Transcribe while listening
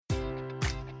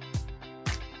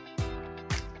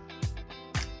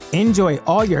Enjoy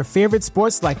all your favorite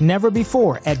sports like never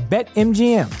before at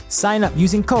BetMGM. Sign up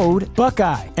using code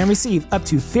Buckeye and receive up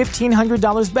to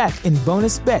 $1,500 back in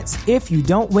bonus bets if you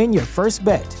don't win your first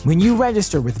bet. When you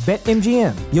register with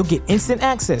BetMGM, you'll get instant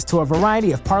access to a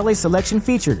variety of parlay selection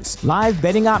features, live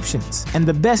betting options, and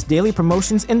the best daily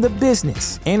promotions in the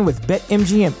business. And with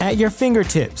BetMGM at your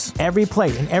fingertips, every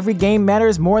play and every game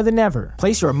matters more than ever.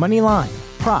 Place your money line,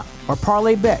 prop, or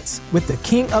parlay bets with the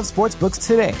king of sportsbooks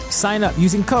today. Sign up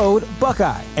using code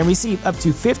Buckeye and receive up to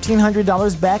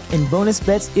 $1,500 back in bonus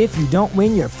bets if you don't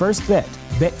win your first bet.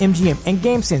 BetMGM and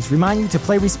GameSense remind you to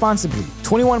play responsibly.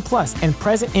 21 plus and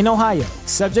present in Ohio,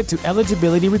 subject to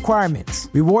eligibility requirements.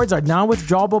 Rewards are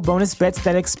non-withdrawable bonus bets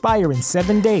that expire in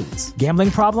 7 days. Gambling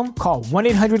problem? Call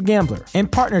 1-800-GAMBLER. In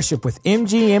partnership with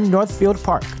MGM Northfield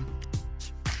Park.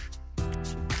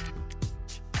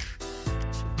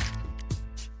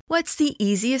 What's the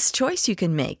easiest choice you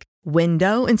can make?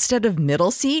 Window instead of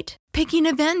middle seat? Picking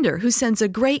a vendor who sends a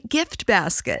great gift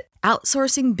basket?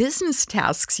 Outsourcing business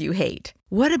tasks you hate?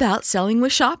 What about selling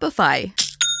with Shopify?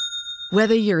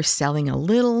 Whether you're selling a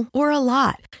little or a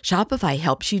lot, Shopify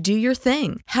helps you do your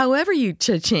thing, however you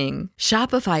cha-ching.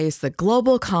 Shopify is the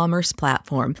global commerce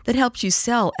platform that helps you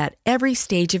sell at every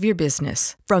stage of your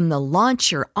business. From the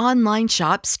launch your online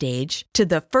shop stage to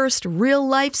the first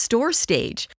real-life store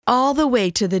stage, all the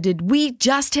way to the did we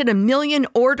just hit 1 million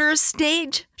orders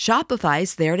stage?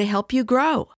 Shopify's there to help you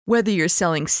grow. Whether you're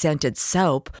selling scented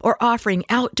soap or offering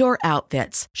outdoor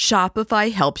outfits,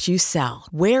 Shopify helps you sell.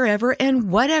 Wherever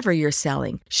and whatever you're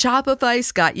selling,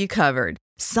 Shopify's got you covered.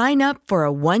 Sign up for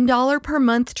a $1 per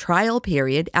month trial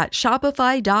period at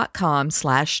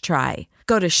shopify.com/try.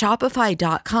 Go to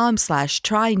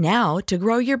shopify.com/try now to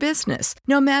grow your business,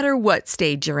 no matter what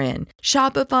stage you're in.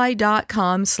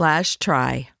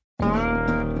 Shopify.com/try.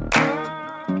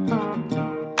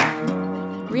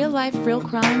 Real Life, Real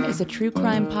Crime is a true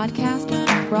crime podcast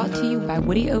brought to you by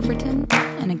Woody Overton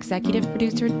and executive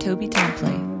producer Toby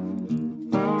Templey.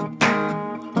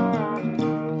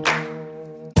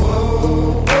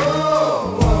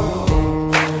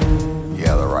 You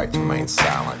have the right to remain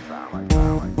silent.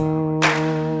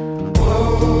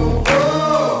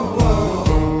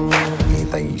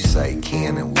 Anything you say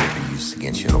can and will be used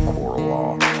against you in a court of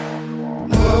law.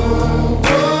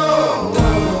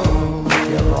 You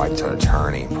have the right to an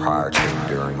attorney prior to and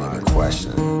during any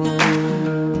questioning.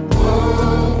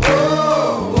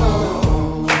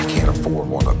 You can't afford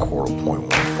one, a court will appoint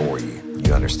one for you.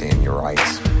 You understand your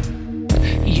rights.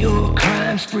 Your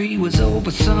crime spree was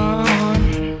over,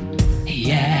 son.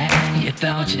 Yeah, you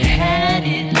thought you had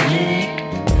it licked,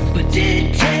 but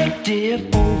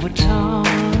Detective Overton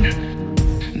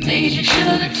made you should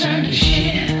have turned to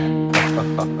shit.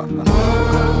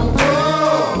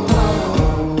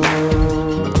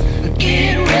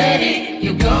 Get ready,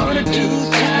 you're gonna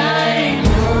do time.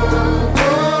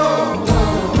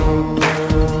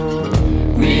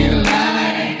 Real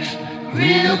life,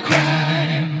 real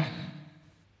crime.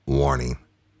 Warning.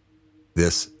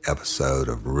 This episode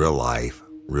of Real Life,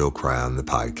 Real Crime, the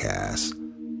podcast,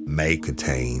 may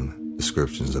contain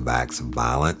descriptions of acts of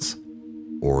violence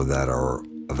or that are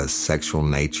of a sexual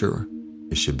nature.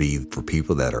 It should be for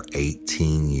people that are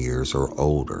 18 years or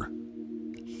older.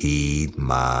 Heed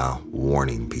my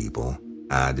warning, people.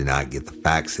 I did not get the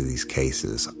facts of these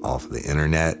cases off of the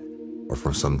internet or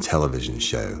from some television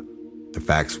show. The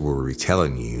facts we're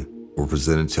retelling you were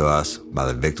presented to us by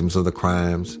the victims of the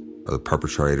crimes or the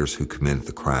perpetrators who committed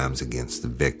the crimes against the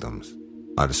victims.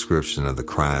 My description of the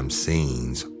crime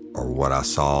scenes are what I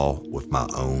saw with my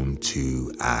own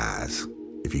 2 eyes.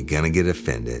 If you're going to get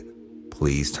offended,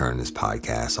 please turn this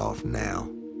podcast off now.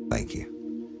 Thank you.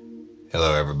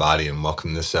 Hello, everybody, and welcome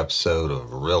to this episode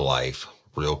of Real Life,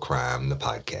 Real Crime, the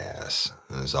podcast.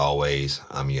 And as always,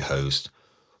 I'm your host,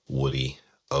 Woody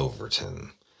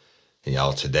Overton. And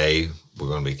y'all, today we're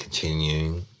going to be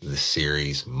continuing the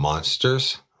series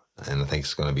Monsters, and I think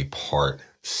it's going to be part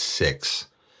 6.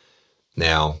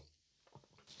 Now,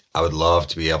 I would love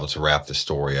to be able to wrap the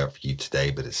story up for you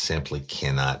today, but it simply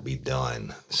cannot be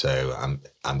done. So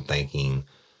I'm thinking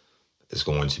it's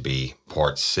going to be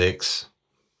part 6,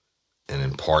 and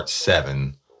then part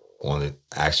 7 on the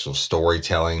actual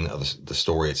storytelling of the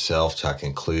story itself to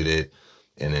conclude it,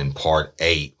 and then part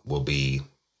 8 will be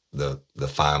the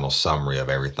final summary of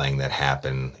everything that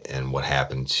happened and what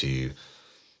happened to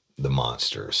the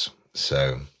monsters.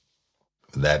 So,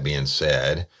 with that being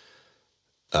said,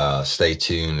 stay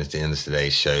tuned at the end of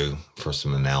today's show for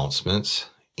some announcements.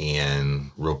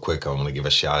 And real quick, I want to give a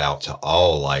shout out to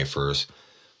all lifers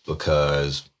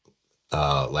because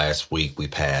last week we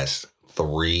passed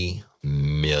 3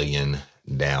 million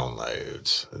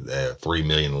downloads, 3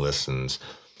 million listens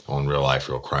on Real Life,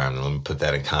 Real Crime. And let me put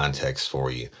that in context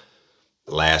for you.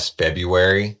 Last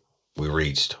February, we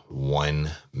reached 1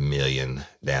 million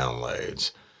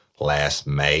downloads. Last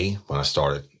May, when I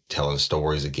started telling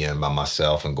stories again by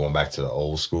myself and going back to the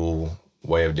old school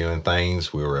way of doing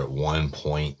things, we were at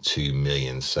 1.2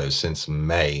 million. So since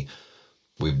May,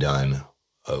 we've done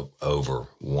over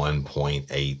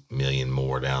 1.8 million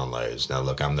more downloads. Now,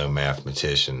 look, I'm no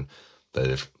mathematician, but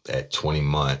if at 20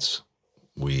 months,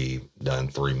 we've done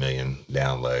 3 million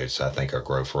downloads. So I think our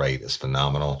growth rate is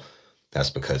phenomenal. That's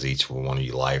because each one of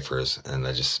you lifers, and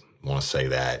I just want to say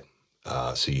that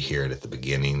so you hear it at the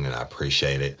beginning, and I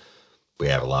appreciate it. We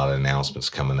have a lot of announcements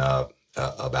coming up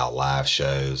about live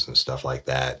shows and stuff like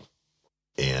that,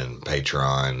 and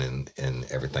Patreon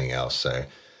and everything else. So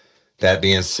that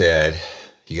being said,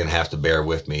 you're going to have to bear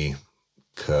with me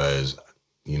because,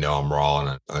 I'm raw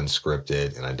and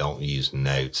unscripted, and I don't use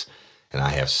notes, and I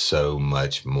have so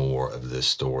much more of this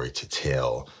story to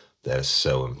tell that is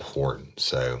so important.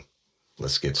 So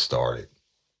let's get started.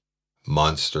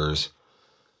 Monsters,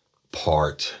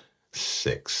 Part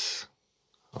 6.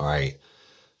 All right.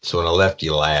 So when I left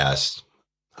you last,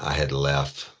 I had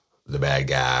left the bad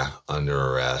guy under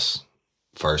arrest,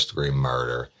 first-degree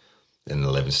murder in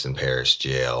the Livingston Parish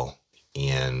Jail.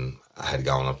 And I had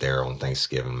gone up there on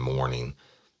Thanksgiving morning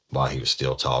while he was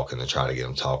still talking to try to get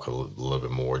him to talk a little bit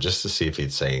more, just to see if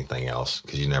he'd say anything else,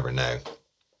 because you never know.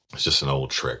 It's just an old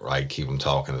trick, right? Keep him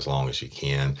talking as long as you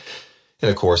can. And,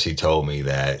 of course, he told me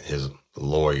that his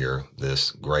lawyer,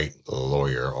 this great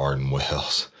lawyer, Arden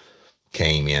Wells,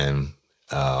 came in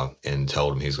and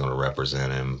told him he was going to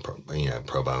represent him,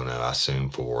 pro bono, I assume,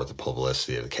 for the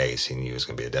publicity of the case. He knew it was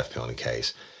going to be a death penalty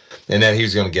case. And that he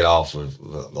was going to get off with,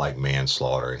 like,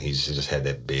 manslaughter. And he just had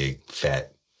that big,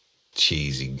 fat,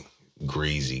 cheesy,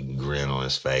 greasy grin on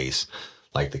his face,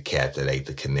 like the cat that ate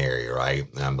the canary, right?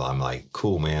 And I'm like,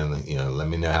 cool, man. Let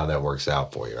me know how that works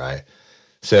out for you, right?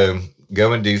 So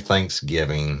go and do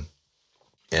Thanksgiving,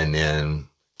 and then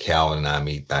Calvin and I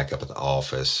meet back up at the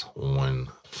office on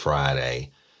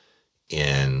Friday.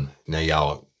 And now,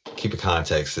 y'all, keep in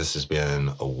context, this has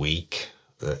been a week.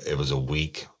 It was a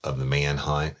week of the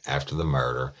manhunt after the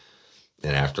murder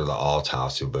and after the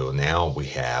autopsy. But now we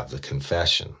have the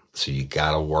confession. So you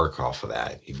got to work off of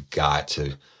that. You've got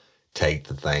to take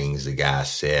the things the guy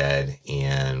said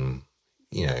and,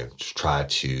 try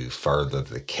to further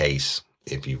the case,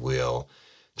 if you will,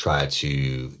 try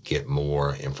to get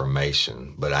more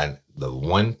information. But the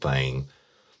one thing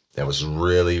that was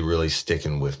really, really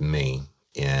sticking with me,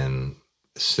 and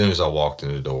as soon as I walked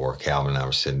in the door, Calvin and I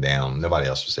were sitting down. Nobody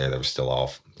else was there. They were still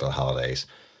off for the holidays.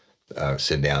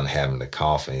 Sitting down having the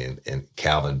coffee, and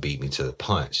Calvin beat me to the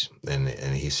punch. And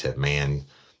he said, man,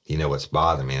 you know what's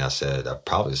bothering me? And I said,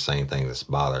 probably the same thing that's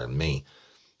bothering me.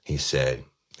 He said,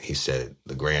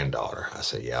 the granddaughter. I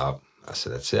said, yeah. I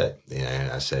said, that's it.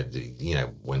 And I said,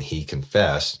 when he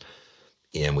confessed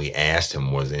and we asked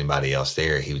him, was anybody else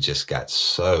there? He just got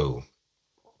so,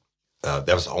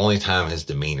 that was the only time his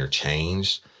demeanor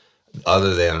changed,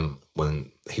 other than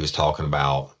when he was talking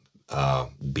about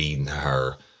beating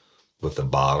her with the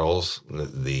bottles.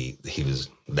 He was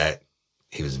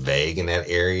vague in that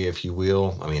area, if you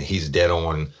will. I mean, he's dead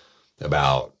on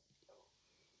about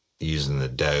using the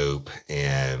dope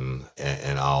and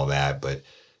all that, but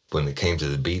when it came to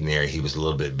the beating area, he was a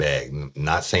little bit vague.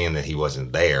 Not saying that he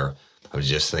wasn't there. I was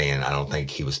just saying I don't think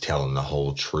he was telling the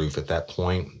whole truth at that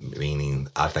point, meaning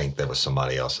I think there was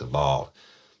somebody else involved.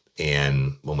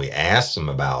 And when we asked him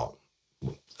about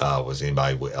was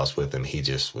anybody else with him, he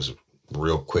just was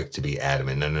real quick to be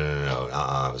adamant. No.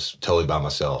 I was totally by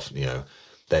myself.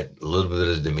 That little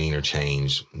bit of demeanor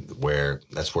change,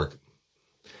 that's where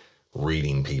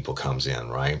reading people comes in,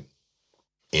 right?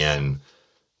 And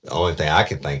the only thing I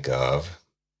can think of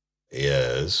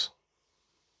is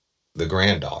the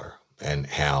granddaughter and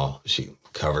how she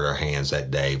covered her hands that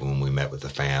day when we met with the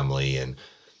family, and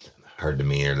her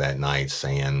demeanor that night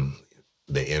saying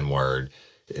the N-word.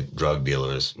 Drug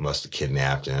dealers must have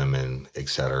kidnapped him, and et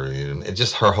cetera. And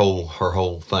just her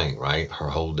whole thing, right? Her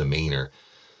whole demeanor.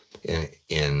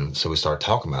 And so we started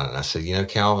talking about it. And I said,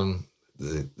 Calvin,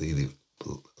 the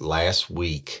last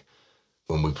week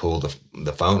when we pulled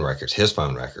the phone records, his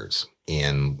phone records,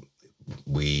 and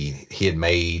he had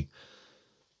made,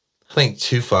 I think,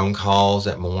 2 phone calls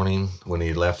that morning when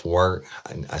he left work.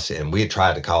 And I said, and we had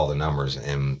tried to call the numbers,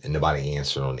 and nobody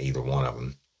answered on either one of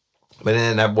them. But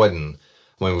then that wasn't,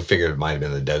 when we figured it might have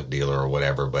been the dope dealer or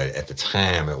whatever, but at the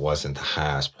time it wasn't the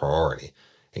highest priority.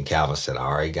 And Calvin said, I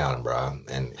already got him, bro.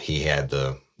 And he had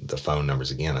the phone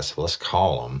numbers again. I said, well, let's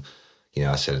call them.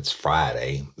 I said, it's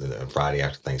Friday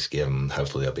after Thanksgiving.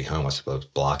 Hopefully they'll be home. I said, let's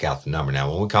block out the number.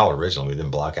 Now, when we called originally, we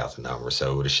didn't block out the number.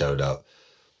 So it would have showed up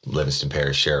Livingston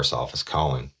Parish Sheriff's Office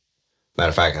calling. Matter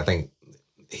of fact, I think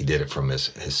he did it from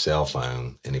his cell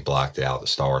phone, and he blocked it out, the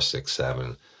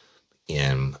 *67,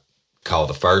 and called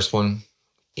the first one,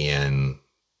 and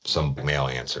some male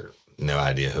answered. No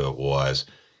idea who it was.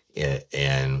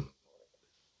 And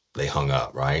they hung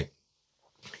up, right?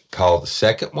 Called the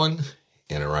second one,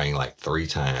 and it rang like 3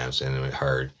 times, and it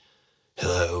heard,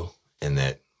 hello, in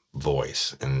that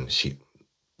voice. And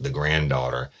the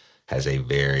granddaughter, has a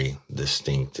very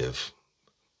distinctive,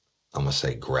 I'm going to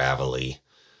say gravelly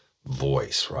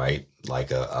voice, right?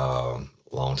 Like a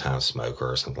long-time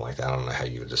smoker or something like that. I don't know how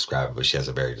you would describe it, but she has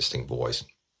a very distinct voice.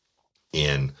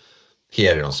 And he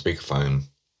had it on speakerphone.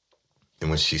 And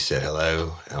when she said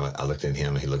hello, I looked at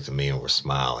him, and he looked at me, and we're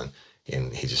smiling.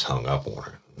 And he just hung up on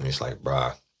her. And he's like,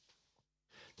 bruh,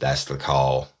 that's the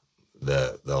call,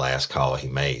 the last call he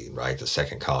made, right? The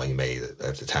second call he made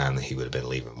at the time that he would have been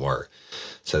leaving work.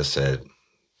 So I said,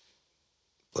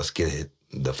 let's get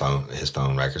his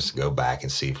phone records to go back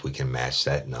and see if we can match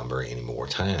that number any more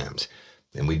times.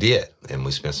 And we did. And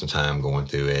we spent some time going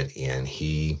through it. And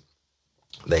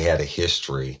they had a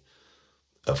history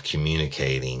of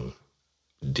communicating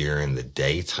during the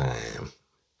daytime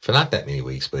for not that many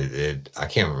weeks, but I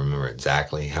can't remember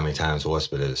exactly how many times it was,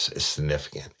 but it's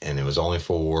significant. And it was only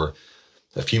for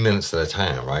a few minutes at a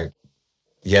time, right?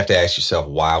 You have to ask yourself,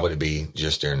 why would it be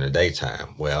just during the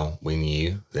daytime? Well, we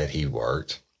knew that he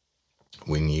worked.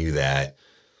 We knew that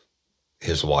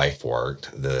his wife worked.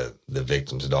 The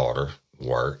victim's daughter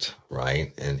worked,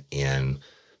 right?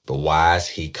 But why is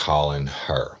he calling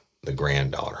her, the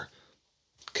granddaughter?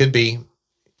 Could be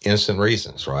innocent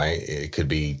reasons, right? It could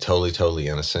be totally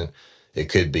innocent. It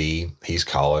could be he's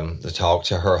calling to talk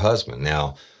to her husband.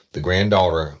 Now, the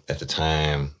granddaughter at the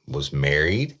time was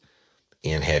married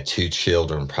and had 2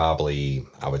 children, probably,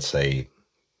 I would say,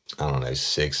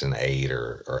 6 and 8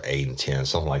 or 8 and 10,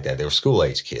 something like that. They were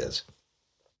school-age kids.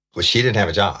 But she didn't have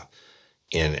a job.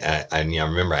 And I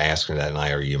remember asking her that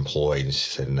night, are you employed? And she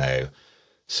said no.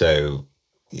 So,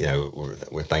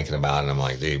 we're thinking about it. And I'm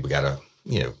like, dude, we got to,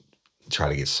 try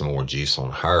to get some more juice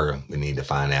on her. We need to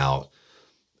find out.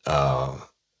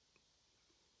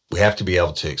 We have to be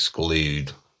able to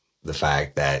exclude the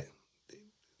fact that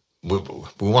we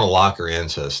want to lock her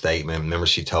into a statement. Remember,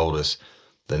 she told us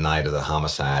the night of the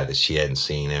homicide that she hadn't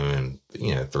seen him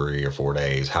in 3 or 4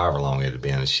 days, however long it had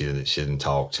been. She didn't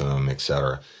talk to him,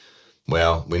 etc.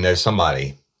 Well, we know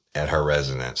somebody at her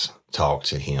residence talked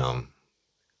to him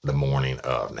the morning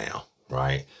of now,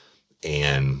 right?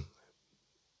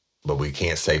 But we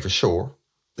can't say for sure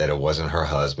that it wasn't her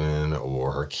husband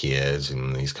or her kids,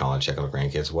 and he's calling, checking the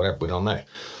grandkids, whatever. We don't know.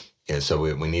 And so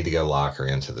we need to go lock her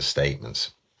into the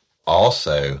statements.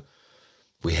 Also,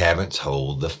 we haven't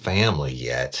told the family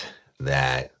yet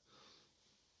that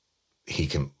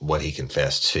what he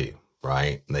confessed to,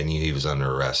 right? They knew he was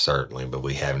under arrest, certainly, but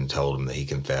we haven't told them that he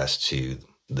confessed to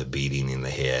the beating in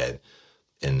the head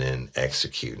and then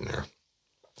executing her.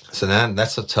 So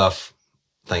that's a tough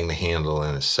thing to handle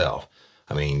in itself.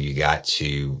 I mean, you got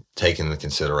to take into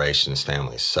consideration his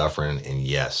family's suffering, and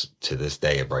yes, to this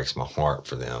day, it breaks my heart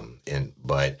for them.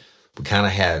 But we kind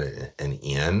of had an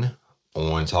in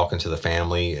on talking to the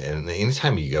family, and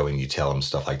anytime you go and you tell them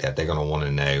stuff like that, they're going to want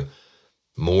to know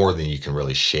more than you can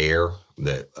really share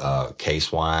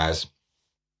case-wise,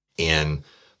 and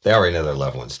they already know their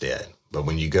loved one's dead. But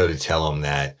when you go to tell them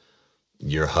that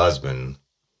your husband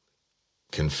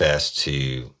confessed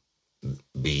to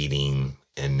beating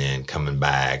and then coming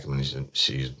back, when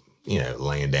she's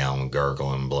laying down,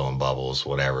 gurgling, blowing bubbles,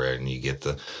 whatever, and you get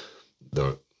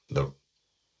the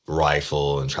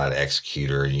rifle and try to execute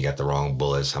her, and you got the wrong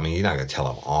bullets. I mean, you're not going to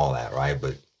tell them all that, right?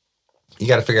 But you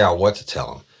got to figure out what to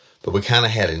tell them. But we kind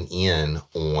of had an in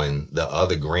on the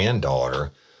other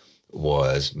granddaughter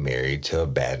was married to a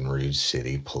Baton Rouge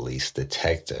City police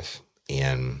detective.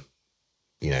 And,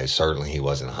 certainly he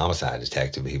wasn't a homicide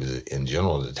detective. He was in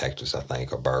general detectives, I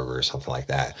think, or burger or something like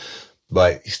that.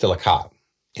 But he's still a cop.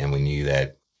 And we knew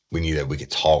that we could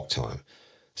talk to him.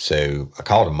 So I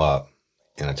called him up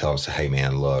and I told him, hey,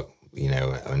 man, look,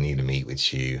 I need to meet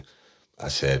with you. I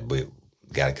said, we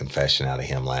got a confession out of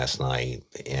him last night.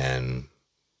 And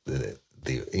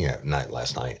not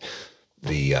last night.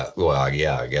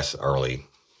 I guess early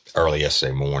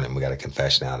yesterday morning, we got a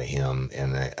confession out of him,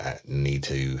 and I need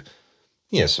to,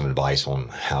 some advice on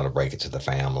how to break it to the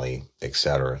family,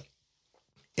 etc.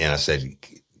 And I said,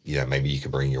 maybe you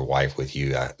could bring your wife with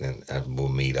you, and we'll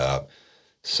meet up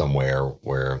somewhere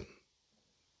where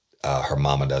her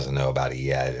mama doesn't know about it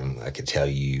yet, and I could tell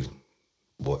you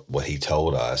what he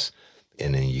told us,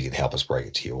 and then you can help us break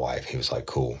it to your wife. He was like,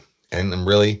 cool. And then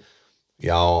really,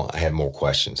 y'all, I had more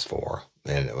questions for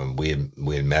her. And we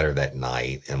had met her that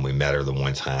night, and we met her the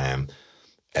one time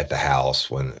at the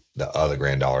house when the other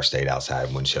granddaughter stayed outside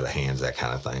and wouldn't show the hands, that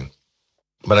kind of thing.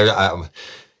 But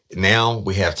now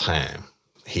we have time.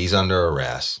 He's under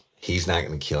arrest. He's not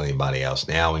going to kill anybody else.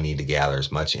 Now we need to gather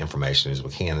as much information as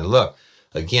we can. And look,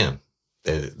 again,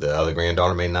 the other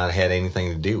granddaughter may not have had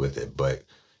anything to do with it, but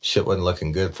shit wasn't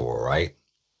looking good for her, right?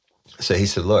 So he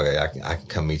said, look, I can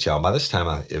come meet y'all. By this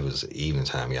time, it was evening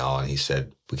time, y'all. And he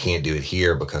said, we can't do it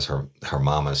here because her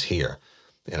mama's here.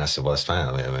 And I said, well, that's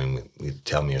fine. I mean, you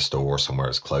tell me a store somewhere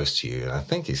that's close to you. And I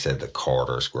think he said the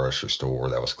Carter's grocery store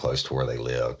that was close to where they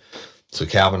lived. So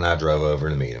Calvin and I drove over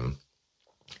to meet him.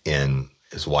 And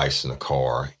his wife's in the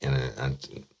car. And I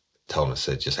told him, I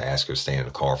said, just ask her to stay in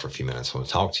the car for a few minutes. I want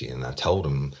to talk to you. And I told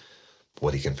him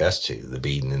what he confessed to, the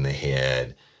beating in the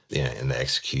head, and the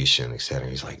execution, et cetera.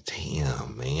 He's like,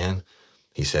 damn, man.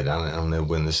 He said, I don't know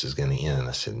when this is going to end.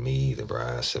 I said, me either, bro.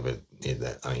 I said, but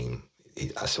I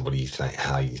said, what do you think?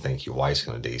 How you think your wife's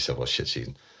going to do? He said, well, shit,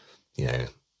 she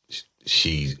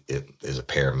is a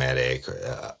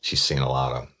paramedic. She's seen a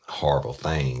lot of horrible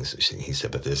things. He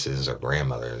said, but this is her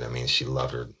grandmother. I mean, she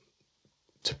loved her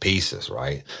to pieces,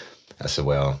 right? I said,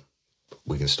 well,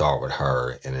 we can start with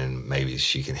her, and then maybe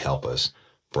she can help us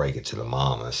break it to the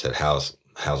mom. I said, how's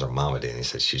her mama doing? He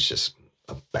said, she's just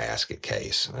a basket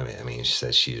case. I mean, she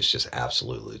said she is just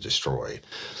absolutely destroyed.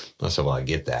 I said, well, I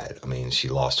get that. I mean, she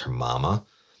lost her mama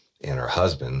and her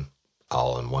husband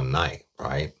all in one night,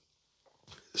 right?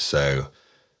 So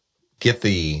get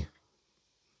his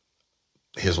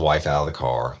wife out of the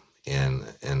car and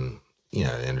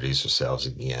introduce ourselves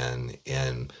again.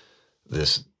 And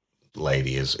this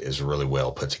lady is really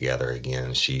well put together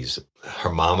again. Her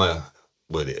mama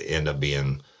would end up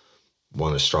being one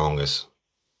of the strongest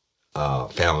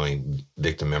family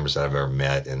victim members that I've ever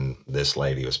met, and this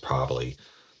lady was probably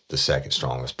the second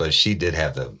strongest. But she did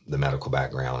have the medical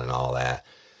background and all that.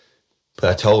 But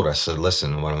I told her, I said,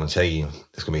 listen, what I'm going to tell you,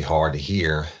 it's going to be hard to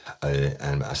hear.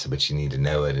 And I said, but you need to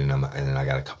know it. And then I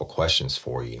got a couple questions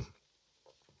for you.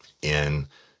 And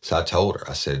so I told her,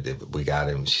 I said, we got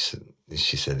him.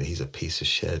 She said that he's a piece of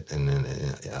shit. And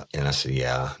I said,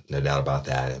 yeah, no doubt about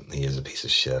that. He is a piece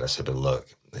of shit. I said, but look,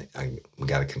 we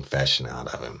got a confession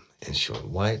out of him. And she went,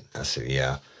 what? I said,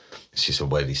 yeah. She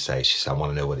said, what did he say? She said, I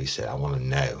want to know what he said. I want to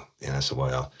know. And I said,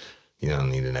 well, you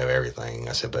don't need to know everything.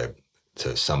 I said, but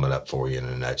to sum it up for you in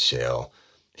a nutshell,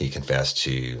 he confessed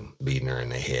to beating her in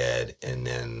the head and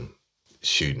then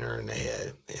shooting her in the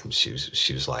head. And she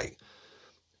was like,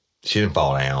 she didn't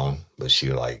fall down, but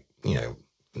she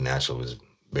naturally was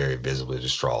very visibly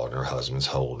distraught, and her husband's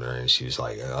holding her, and she was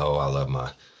like, oh, I love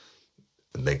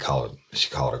she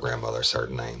called her grandmother a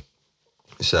certain name.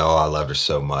 So I loved her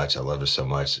so much.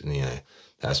 And,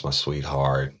 that's my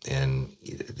sweetheart. And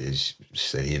she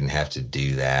said he didn't have to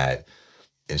do that.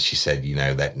 And she said,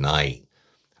 that night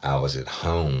I was at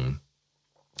home.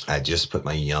 I just put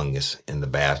my youngest in the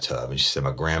bathtub. And she said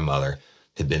my grandmother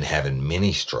had been having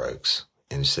many strokes.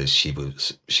 And she said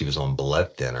she was on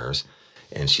blood thinners.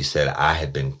 And she said I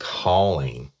had been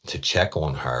calling to check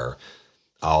on her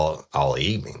all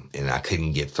evening, and I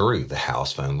couldn't get through. The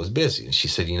house phone was busy. And she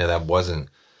said, that wasn't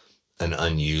an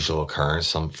unusual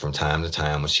occurrence. From time to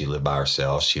time when she lived by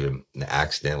herself, she would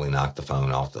accidentally knock the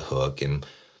phone off the hook, and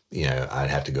I'd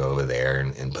have to go over there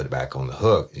and put it back on the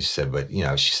hook. She said, but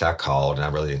she said I called and I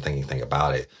really didn't think anything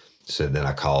about it. So then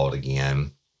I called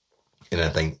again, and I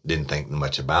didn't think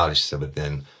much about it. She said, but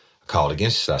then I called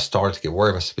again. She said I started to get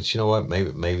worried. I said, but you know what?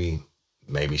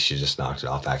 Maybe she just knocked it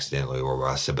off accidentally, or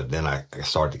I said, but then I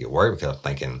started to get worried because I'm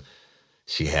thinking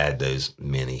she had those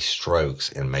many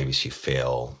strokes and maybe she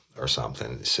fell or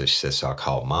something. So she said, so I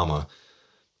called Mama,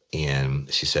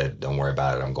 and she said, don't worry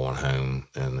about it. I'm going home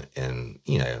in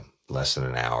less than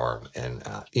an hour, and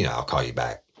I'll call you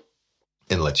back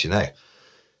and let you know.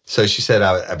 So she said,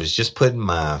 I was just putting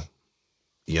my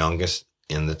youngest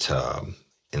in the tub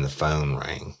and the phone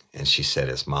rang, and she said,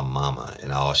 it's my mama.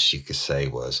 And all she could say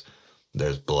was,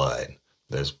 there's blood,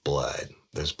 there's blood,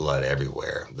 there's blood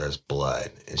everywhere, there's blood.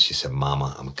 And she said,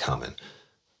 Mama, I'm coming.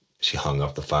 She hung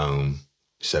up the phone.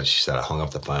 She said, I hung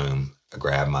up the phone. I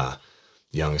grabbed my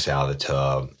youngest out of the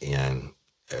tub, and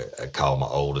I called my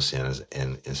oldest in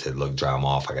and said, look, dry them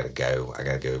off. I got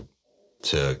to go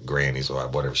to Granny's, or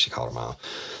whatever she called her mom.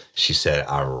 She said,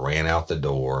 I ran out the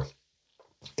door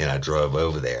and I drove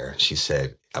over there. She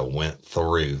said, I went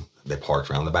through. They parked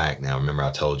around the back. Now, remember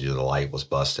I told you the light was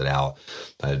busted out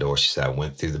by the door. She said, I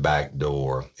went through the back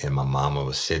door, and my mama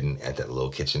was sitting at that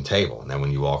little kitchen table. Now,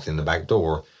 when you walked in the back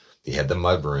door, You had the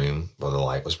mud room where the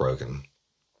light was broken.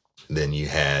 Then you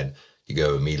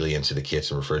go immediately into the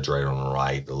kitchen refrigerator on the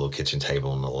right, the little kitchen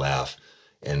table on the left.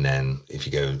 And then if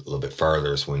you go a little bit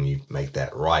further is when you make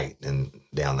that right, and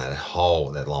down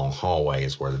that long hallway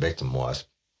is where the victim was.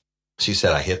 She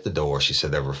said, I hit the door. She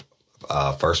said there were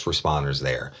first responders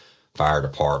there, fire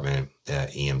department,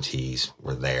 EMTs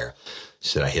were there. She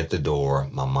said, I hit the door.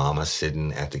 My mama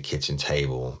sitting at the kitchen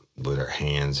table with her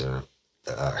hands and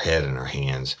her head in her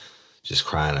hands, just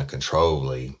crying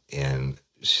uncontrollably. And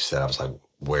she said, I was like,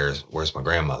 where's my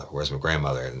grandmother? Where's my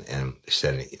grandmother? And she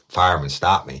said, fireman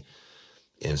stopped me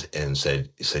and said,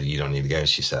 you don't need to go.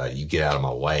 She said, you get out of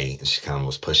my way. And she kind of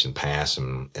was pushing past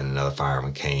him, and another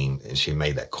fireman came, and she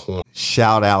made that corner.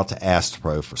 Shout out to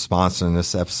Astepro for sponsoring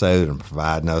this episode and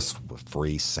providing us with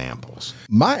free samples.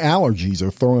 My allergies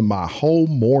are throwing my whole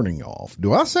morning off.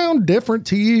 Do I sound different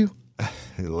to you? A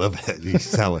little bit. You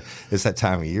sound like it's that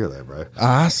time of year there, bro.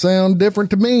 I sound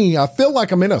different to me. I feel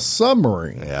like I'm in a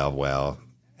submarine. Yeah, well,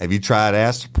 have you tried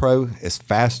Astepro? It's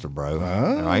faster, bro.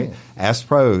 Oh. Right?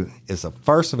 Astepro is the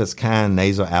first of its kind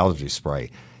nasal allergy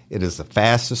spray. It is the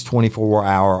fastest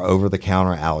 24-hour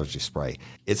over-the-counter allergy spray.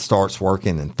 It starts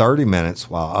working in 30 minutes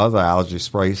while other allergy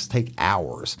sprays take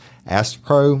hours.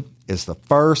 Astepro is the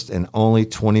first and only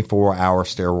 24-hour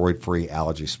steroid-free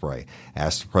allergy spray.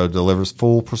 Astepro delivers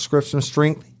full prescription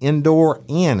strength, indoor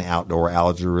and outdoor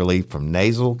allergy relief from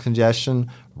nasal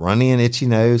congestion, runny and itchy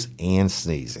nose, and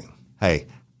sneezing. Hey,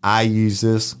 I use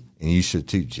this, and you should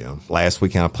too, Jim. Last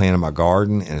weekend I planted my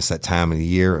garden, and it's that time of the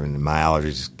year, and my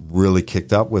allergies really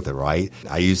kicked up with it, right?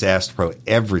 I use Astepro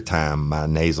every time my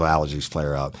nasal allergies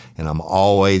flare up, and I'm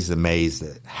always amazed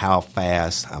at how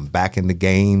fast I'm back in the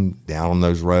game, down on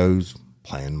those roads,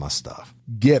 playing my stuff.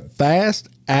 Get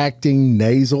fast-acting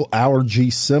nasal allergy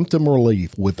symptom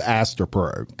relief with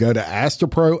Astepro. Go to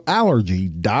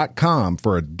AsteproAllergy.com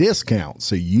for a discount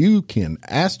so you can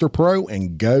Astepro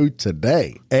and go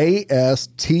today. ASTEPRO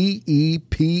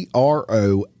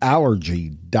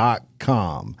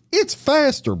allergy.com. It's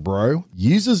faster, bro.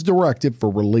 Use as directed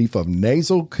for relief of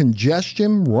nasal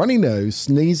congestion, runny nose,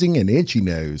 sneezing, and itchy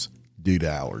nose due to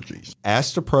allergies.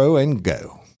 Astepro and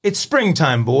go. It's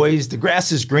springtime, boys. The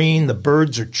grass is green, the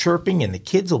birds are chirping, and the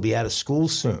kids will be out of school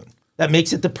soon. That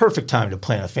makes it the perfect time to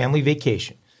plan a family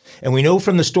vacation. And we know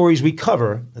from the stories we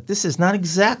cover that this is not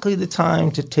exactly the time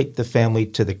to take the family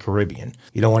to the Caribbean.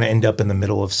 You don't want to end up in the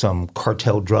middle of some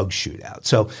cartel drug shootout.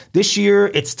 So this year,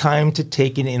 it's time to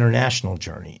take an international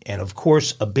journey. And of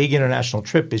course, a big international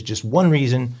trip is just one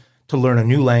reason to learn a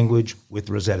new language with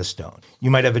Rosetta Stone.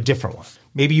 You might have a different one.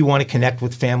 Maybe you want to connect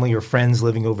with family or friends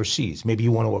living overseas. Maybe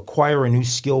you want to acquire a new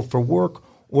skill for work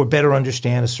or better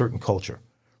understand a certain culture.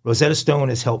 Rosetta Stone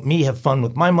has helped me have fun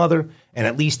with my mother and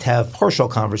at least have partial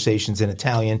conversations in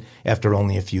Italian after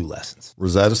only a few lessons.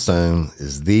 Rosetta Stone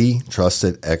is the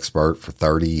trusted expert for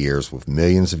 30 years with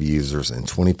millions of users in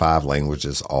 25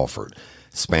 languages offered: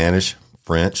 Spanish,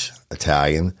 French,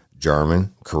 Italian,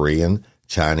 German, Korean,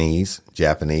 Chinese,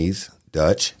 Japanese,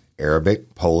 Dutch,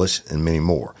 Arabic, Polish, and many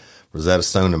more. Rosetta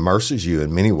Stone immerses you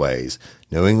in many ways.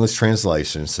 No English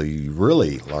translation, so you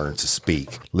really learn to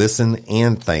speak, listen,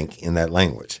 and think in that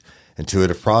language.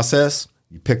 Intuitive process,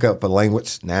 you pick up a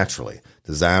language naturally.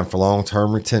 Designed for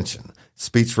long-term retention.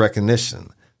 Speech recognition.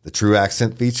 The True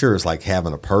Accent feature is like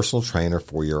having a personal trainer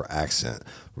for your accent.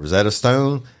 Rosetta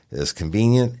Stone is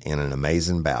convenient and an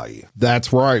amazing value.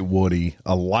 That's right, Woody.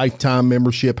 A lifetime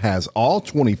membership has all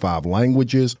 25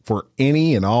 languages for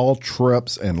any and all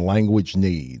trips and language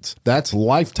needs. That's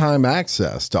lifetime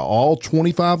access to all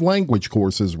 25 language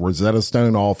courses Rosetta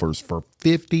Stone offers for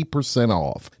 50%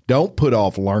 off. Don't put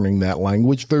off learning that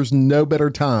language. There's no better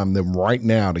time than right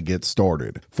now to get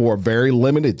started. For a very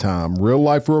limited time, Real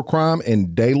Life Real Crime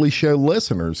and Daily Show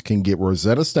listeners can get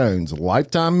Rosetta Stone's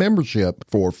lifetime membership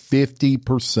for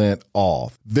 50%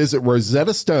 off. Visit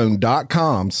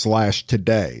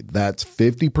rosettastone.com/today. That's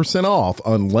 50% off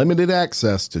unlimited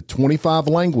access to 25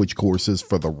 language courses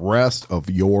for the rest of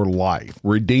your life.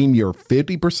 Redeem your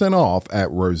 50% off at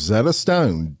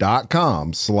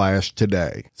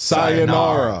rosettastone.com/today.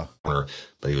 Sayonara. But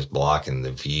he was blocking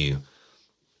the view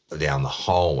down the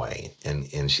hallway,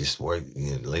 and she said,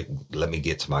 let me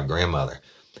get to my grandmother.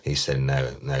 He said,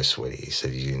 no, sweetie. He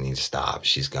said, you need to stop.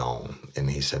 She's gone. And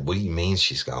he said, what do you mean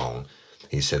she's gone?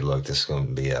 He said, look, this is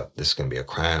going to be a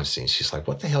crime scene. She's like,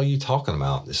 what the hell are you talking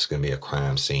about? This is going to be a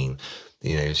crime scene.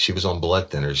 She was on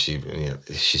blood thinners.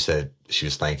 She said she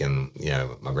was thinking,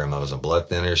 my grandmother was on blood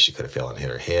thinners. She could have fell and hit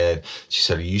her head. She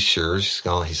said, are you sure she's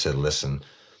gone? He said, listen,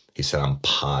 I'm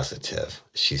positive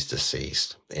she's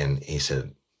deceased. And he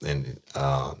said, and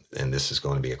this is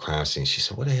going to be a crime scene. She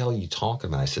said, what the hell are you talking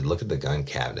about? I said, look at the gun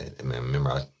cabinet. And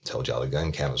remember, I told y'all the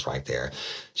gun cabinet was right there.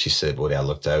 She said, well, I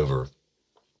looked over,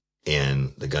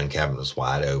 and the gun cabinet was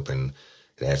wide open.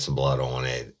 It had some blood on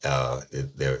it.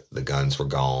 The guns were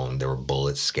gone. There were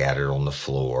bullets scattered on the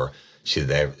floor. She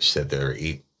said there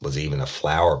was even a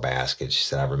flower basket. She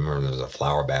said, I remember there was a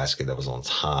flower basket that was on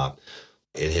top.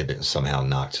 It had been somehow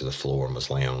knocked to the floor and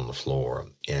was laying on the floor.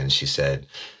 And she said,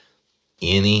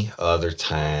 any other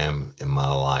time in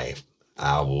my life,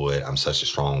 I'm such a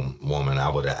strong woman, I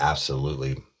would have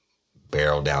absolutely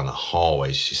barreled down the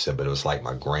hallway. She said, but it was like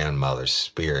my grandmother's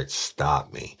spirit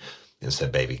stopped me and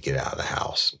said, baby, get out of the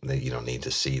house. You don't need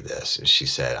to see this. And she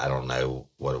said, I don't know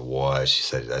what it was. She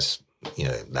said, that's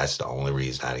the only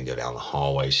reason I didn't go down the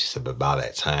hallway. She said, but by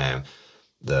that time,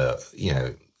 the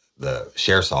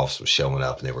sheriff's office was showing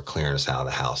up and they were clearing us out of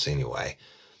the house anyway.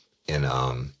 And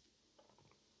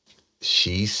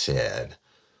she said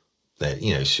that,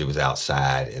 she was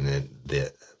outside, and then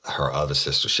her other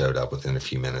sister showed up within a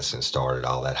few minutes and started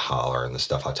all that holler and the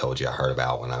stuff I told you I heard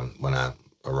about when I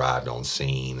arrived on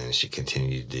scene, and she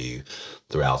continued to do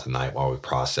throughout the night while we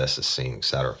processed the scene, et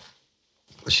cetera.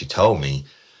 But she told me,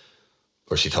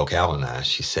 or she told Calvin and I,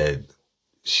 she said,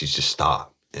 she just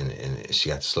stopped, and she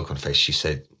got this look on her face. She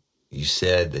said, you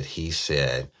said that he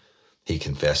said he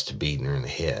confessed to beating her in the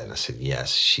head. And I said,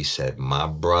 yes. She said, my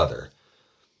brother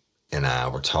and I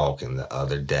were talking the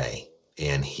other day,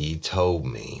 and he told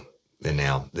me, and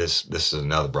now this is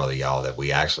another brother, y'all, that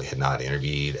we actually had not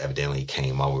interviewed. Evidently, he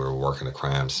came while we were working the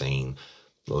crime scene,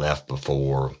 left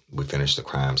before we finished the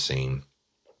crime scene,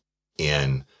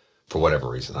 and for whatever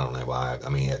reason, I don't know why. I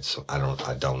mean, I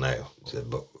don't know,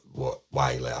 but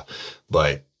why he left.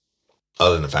 But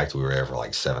other than the fact that we were there for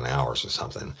like 7 hours or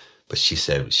something. But she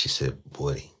said,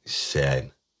 Woody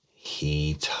said,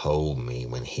 he told me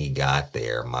when he got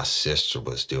there, my sister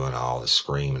was doing all the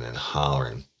screaming and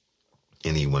hollering.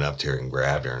 And he went up to her and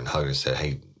grabbed her and hugged her and said,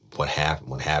 hey, what happened?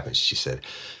 What happened? She said,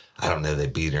 I don't know. They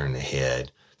beat her in the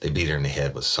head. They beat her in the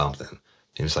head with something. And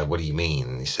he was like, what do you mean?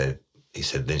 And he said,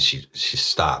 then she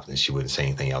stopped and she wouldn't say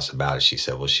anything else about it. She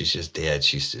said, well, she's just dead.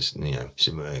 She's just,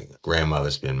 my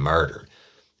grandmother's been murdered.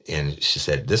 And she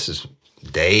said, this is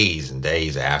days and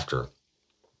days after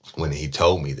when he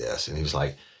told me this. And he was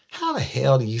like, how the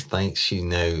hell do you think she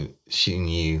knew?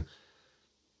 He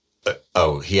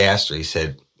asked her, he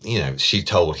said, she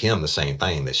told him the same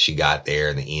thing, that she got there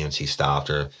and the EMT stopped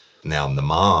her. Now, the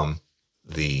mom,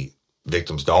 the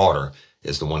victim's daughter,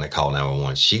 is the one that called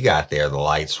 911. She got there, the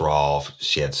lights were off.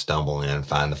 She had to stumble in,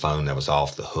 find the phone that was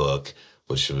off the hook,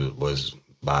 which was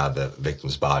by the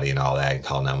victim's body and all that, and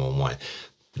call 911.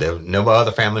 No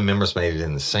other family members made it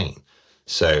in the scene.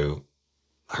 So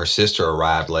her sister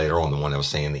arrived later on, the one that was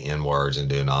saying the N-words and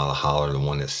doing all the holler, the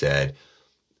one that said,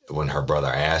 when her brother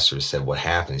asked her, said, what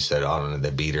happened? He said, I don't know,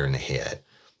 they beat her in the head.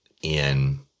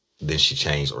 And then she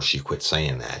changed, or she quit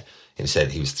saying that. And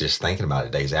said he was just thinking about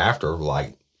it days after,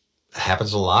 like,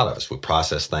 happens to a lot of us. We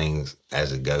process things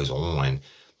as it goes on.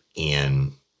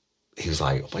 And he was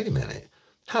like, wait a minute,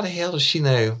 how the hell does she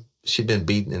know she'd been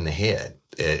beaten in the head?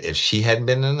 If she hadn't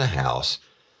been in the house,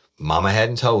 Mama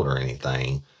hadn't told her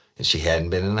anything, and she hadn't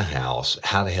been in the house,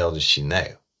 how the hell does she know?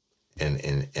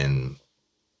 And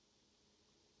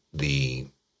the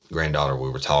granddaughter we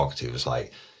were talking to was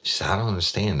like, she said, I don't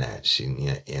understand that.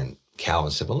 And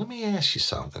Calvin said, well, let me ask you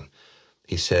something.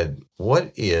 He said,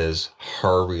 what is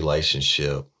her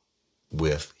relationship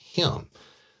with him?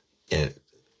 And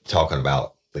talking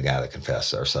about the guy that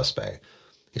confessed, our suspect.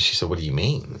 And she said, what do you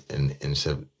mean? And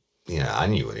said, I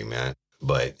knew what he meant.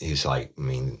 But he's like,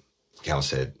 Calvin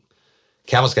said,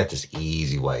 Calvin's got this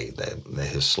easy way that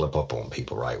he'll slip up on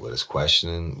people, right, with his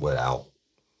questioning without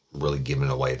really giving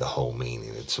away the whole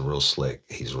meaning. He's real slick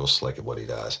at what he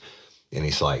does. And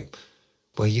he's like,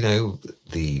 well,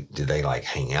 did they like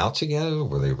hang out together?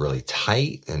 Were they really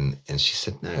tight? And she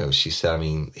said, no. She said,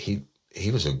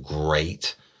 he was a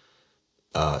great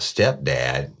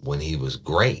stepdad when he was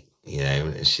great,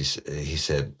 And he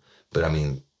said, but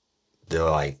they're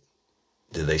like,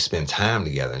 did they spend time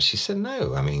together? And she said, no.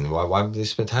 Why would they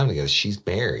spend time together? She's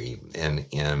married, and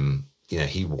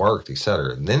he worked, et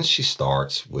cetera. And then she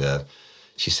starts with,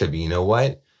 she said, but you know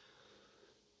what?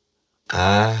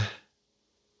 I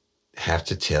have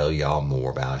to tell y'all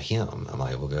more about him. I'm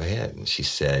like, well, go ahead. And she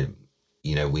said,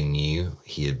 we knew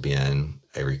he had been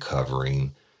a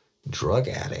recovering drug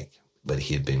addict, but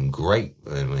he had been great.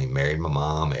 When he married my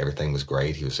mom, everything was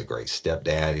great. He was a great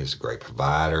stepdad. He was a great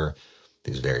provider. He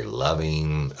was very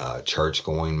loving,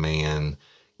 church-going man.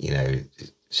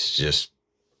 Just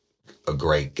a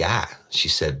great guy. She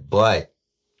said, but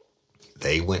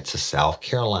they went to South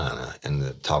Carolina,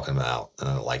 and talking about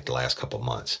like the last couple of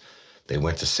months, they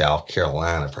went to South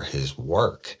Carolina for his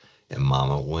work, and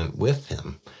Mama went with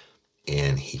him.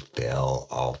 And he fell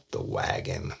off the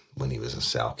wagon when he was in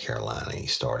South Carolina. He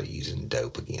started using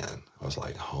dope again. I was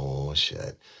like, oh,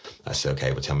 shit. I said,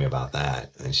 okay, well, tell me about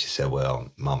that. And she said,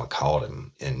 well, Mama called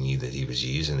him and knew that he was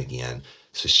using again.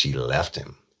 So she left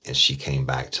him, and she came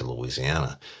back to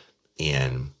Louisiana.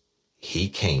 And he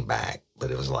came back, but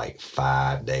it was like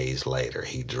 5 days later,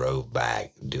 he drove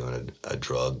back doing a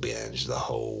drug binge the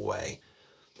whole way.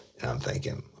 And I'm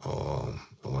thinking, oh,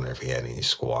 I wonder if he had any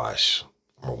squash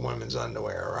or women's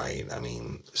underwear, right? I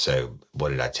mean, so what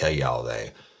did I tell y'all though?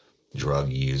 Drug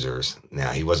users.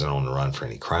 Now, he wasn't on the run for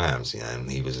any crimes. You know,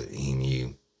 he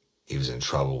knew he was in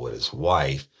trouble with his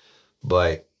wife,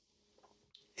 but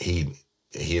he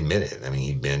admitted. I mean,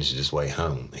 he binged his way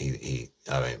home. I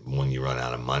mean, when you run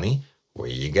out of money, where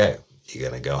you go? You're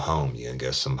gonna go home. You're gonna go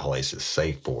someplace that's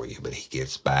safe for you. But he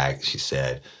gets back. She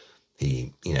said,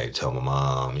 he, told my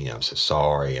mom, I'm so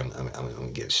sorry. I'm going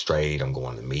to get it straight. I'm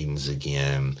going to meetings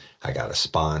again. I got a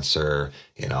sponsor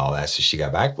and all that. So she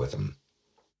got back with him.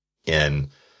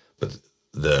 But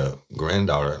the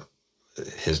granddaughter,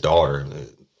 his daughter,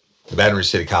 the Baton Rouge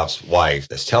City cop's wife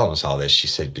that's telling us all this, she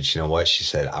said, but you know what? She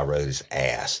said, I rode his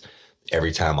ass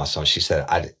every time I saw him. She said,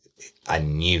 I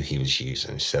knew he was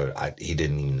using. So he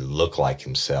didn't even look like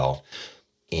himself.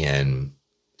 And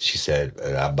she said,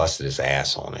 I busted his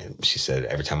ass on it. She said,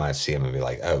 every time I'd see him, I'd be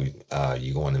like, oh,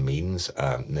 you going to meetings?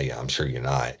 No, I'm sure you're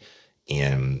not.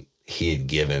 And he had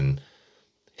given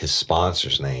his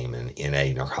sponsor's name in NA,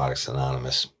 Narcotics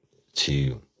Anonymous,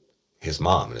 to his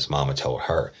mom. And his mama told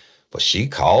her. But she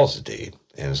calls the dude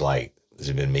and is like, has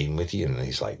he been meeting with you? And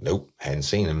he's like, nope, hadn't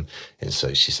seen him. And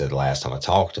so she said, the last time I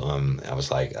talked to him, I was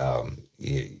like,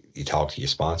 you talked to your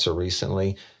sponsor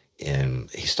recently? And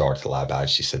he started to lie about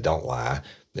it. She said, don't lie.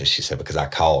 And she said, because I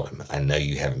called him. I know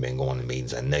you haven't been going to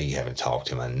meetings. I know you haven't talked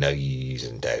to him. I know you're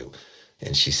using dope.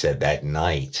 And she said that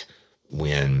night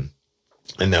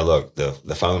and now look,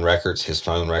 the phone records, his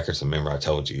phone records, remember I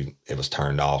told you it was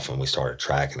turned off and we started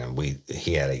tracking him.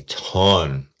 He had a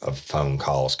ton of phone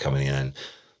calls coming in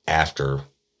after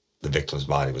the victim's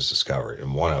body was discovered.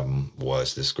 And one of them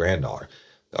was this granddaughter,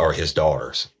 or his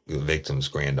daughter's, the victim's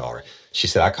granddaughter. She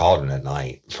said, I called him that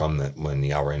night when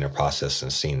y'all were in there processing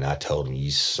the scene, and I told him, you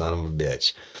son of a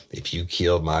bitch, if you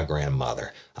killed my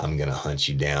grandmother, I'm going to hunt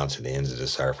you down to the ends of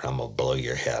this earth, and I'm going to blow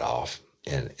your head off.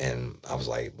 And I was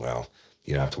like, well,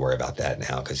 you don't have to worry about that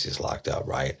now because he's locked up,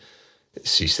 right?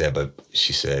 She said,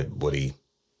 Woody,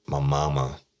 my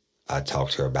mama, I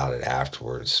talked to her about it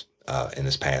afterwards in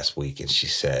this past week, and she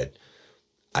said,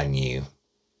 I knew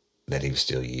that he was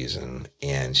still using.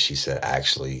 And she said,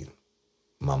 actually,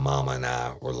 my mama and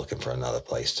I were looking for another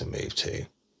place to move to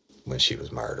when she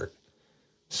was murdered.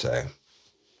 So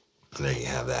there you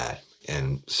have that.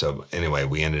 And so anyway,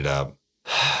 we ended up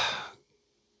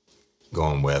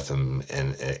going with him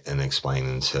and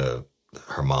explaining to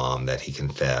her mom that he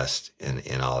confessed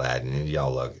and all that. And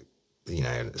y'all look,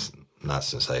 it's not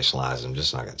sensationalizing. I'm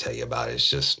just not going to tell you about it. It's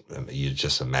just, you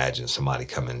just imagine somebody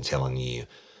coming and telling you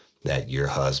that your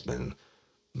husband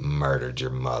murdered your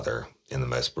mother in the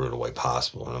most brutal way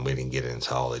possible. And we didn't get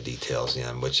into all the details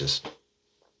which is,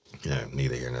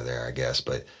 neither here nor there, I guess.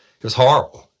 But it was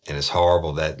horrible. And it's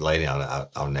horrible that lady,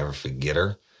 I'll never forget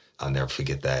her. I'll never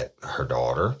forget that her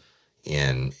daughter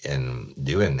in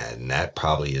doing that. And that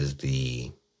probably is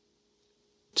the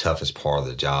toughest part of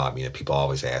the job. People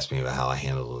always ask me about how I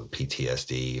handle the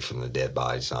PTSD from the dead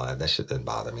bodies and all that. That shit didn't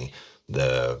bother me.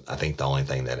 I think the only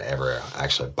thing that ever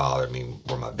actually bothered me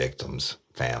were my victims'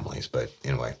 families. But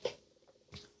anyway,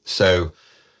 so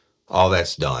all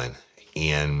that's done.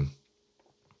 And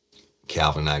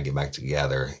Calvin and I get back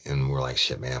together and we're like,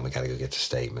 shit, man, we got to go get the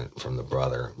statement from the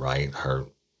brother, right? Her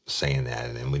saying that.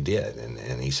 And we did.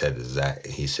 And he said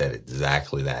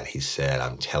exactly that. He said,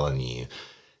 I'm telling you,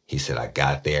 he said, I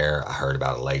got there. I heard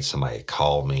about it late. Somebody had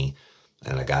called me.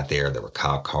 And I got there were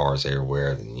cop cars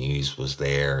everywhere. The news was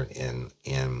there. And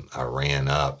I ran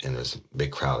up, and there's a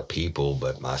big crowd of people.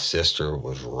 But my sister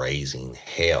was raising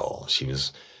hell. She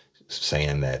was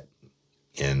saying that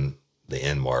in the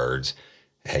N-words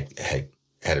had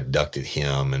abducted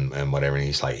him and whatever. And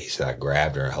he said, I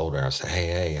grabbed her and held her. I said,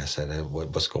 hey. I said,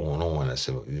 what's going on? I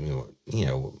said,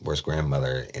 where's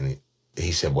grandmother? And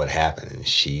he said, what happened? And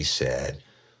she said,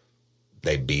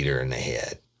 they beat her in the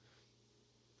head.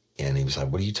 And he was like,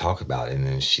 what are you talking about? And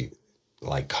then she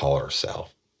called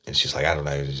herself. And she's like, I don't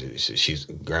know.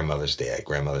 Grandmother's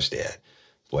dead.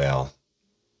 Well,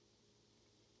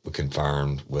 we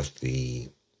confirmed with the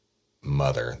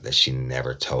mother that she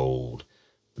never told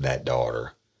that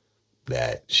daughter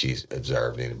that she's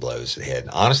observed any blows to the head.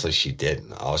 And honestly, she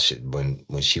didn't.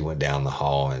 When she went down the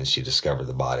hall and she discovered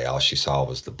the body, all she saw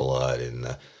was the blood and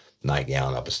the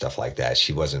nightgown up and stuff like that.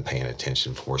 She wasn't paying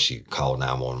attention before she called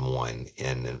 911,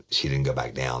 and she didn't go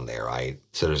back down there, right?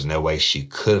 So there's no way she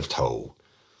could have told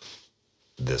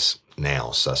this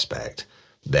now suspect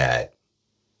that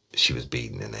she was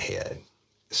beaten in the head.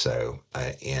 So,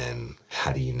 and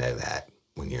how do you know that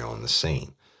when you're on the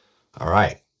scene? All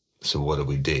right, so what do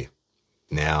we do?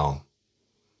 Now,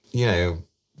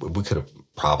 we could have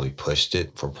probably pushed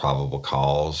it for probable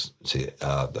cause to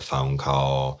the phone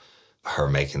call, her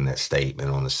making that statement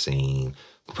on the scene.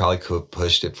 We probably could have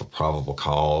pushed it for probable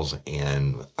cause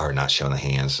and or not showing the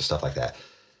hands and stuff like that.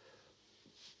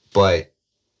 But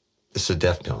it's a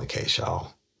death penalty case,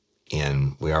 y'all.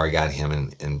 And we already got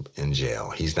him in jail.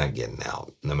 He's not getting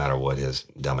out. No matter what his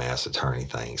dumbass attorney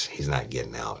thinks, he's not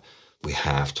getting out. We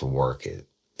have to work it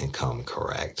and come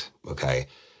correct, okay?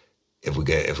 If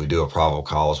we do a probable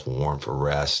cause warrant for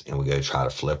arrest and we go try to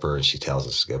flip her and she tells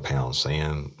us to go pound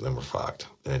sand, then we're fucked.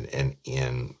 And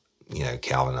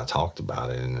Calvin and I talked about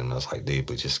it, and I was like, dude,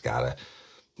 we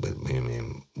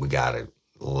gotta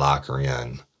lock her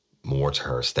in more to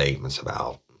her statements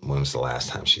about when was the last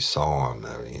time she saw him,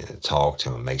 talk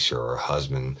to him, make sure her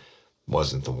husband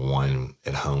wasn't the one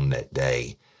at home that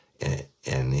day.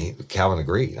 And Calvin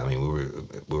agreed. I mean, we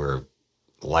were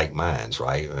like minds,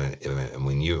 right? And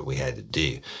we knew what we had to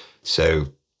do.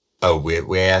 So,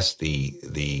 we asked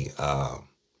the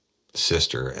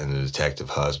sister and the detective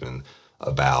husband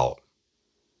about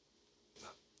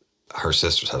her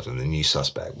sister's husband, the new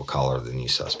suspect. We'll call her the new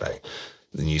suspect.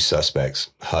 The new suspect's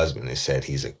husband. They said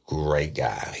he's a great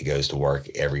guy. He goes to work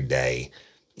every day.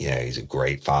 He's a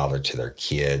great father to their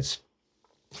kids.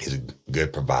 He's a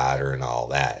good provider and all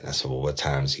that. And I said, well, what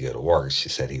time does he go to work? She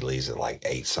said he leaves at like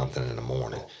 8 something in the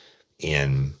morning.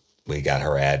 And we got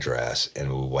her address and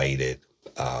we waited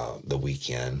the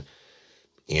weekend.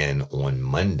 And on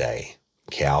Monday,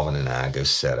 Calvin and I go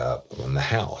set up on the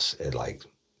house at like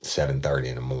 7:30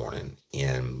 in the morning.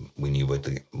 And we knew what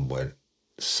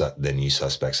the new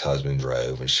suspect's husband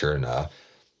drove. And sure enough,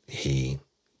 he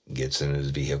gets in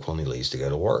his vehicle and he leaves to go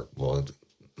to work. Well,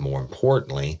 more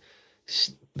importantly,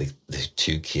 the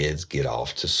two kids get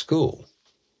off to school.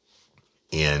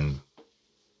 And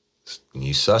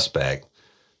new suspect,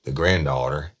 the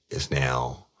granddaughter, is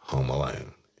now home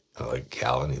alone. I look at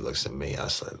Calvin, he looks at me. I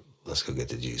said, let's go get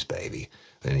the juice, baby.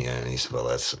 And he said, well,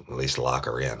 let's at least lock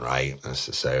her in, right? I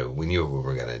said, so we knew what we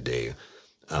were going to do.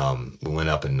 We went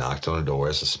up and knocked on the door.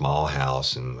 It's a small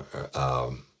house in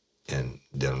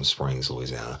Denham Springs,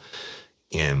 Louisiana,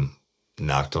 and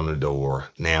knocked on the door.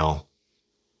 Now,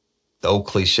 the old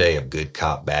cliche of good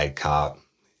cop, bad cop,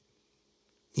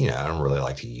 I don't really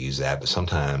like to use that, but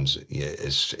sometimes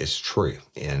it's true.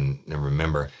 And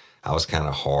remember, I was kind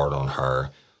of hard on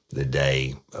her the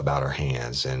day about her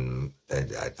hands, and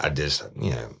I just,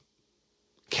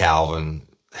 Calvin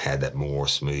had that more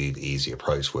smooth, easy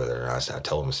approach with her. And I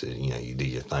told him, I said, you do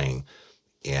your thing,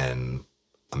 and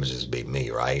I'm gonna just be me,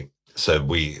 right? So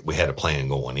we had a plan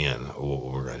going in of what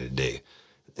we were going to do,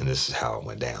 and this is how it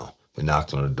went down. We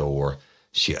knocked on the door.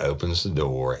 She opens the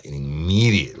door, and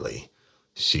immediately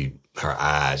her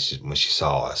eyes, when she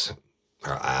saw us,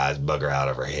 her eyes bugger out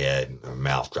of her head, and her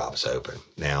mouth drops open.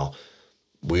 Now,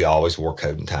 we always wore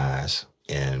coat and ties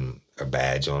and a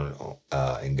badge on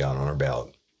and gun on her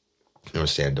belt. And we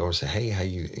stand at the door and say, hey, how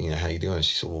you doing?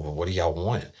 She said, well, what do y'all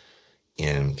want?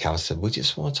 And Calvin said, we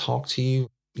just want to talk to you.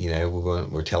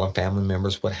 We're telling family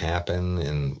members what happened,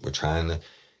 and we're trying to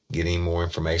get any more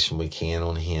information we can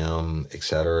on him, et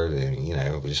cetera.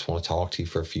 And, we just want to talk to you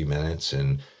for a few minutes.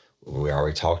 And we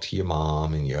already talked to your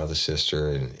mom and your other sister.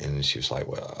 And she was like,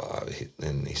 well,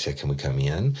 and he said, can we come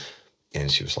in? And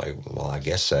she was like, well, I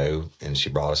guess so. And she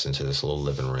brought us into this little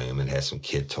living room and had some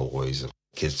kids'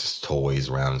 toys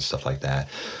around and stuff like that.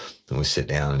 And we sit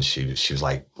down, and she was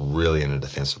like really in a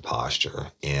defensive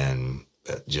posture and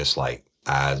just like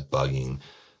eyes bugging.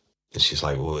 And she's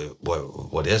like, well,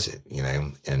 what is it?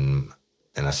 And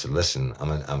I said, listen, I'm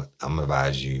gonna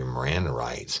advise you your Miranda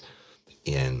rights.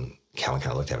 And Calvin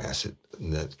kind of looked at me. I said,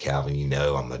 Calvin,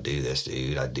 I'm gonna do this,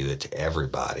 dude. I do it to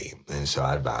everybody. And so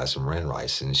I advised him Miranda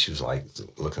rights. And she was like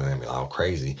looking at me all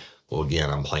crazy. Well, again,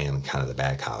 I'm playing kind of the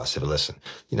bad cop. I said, but listen,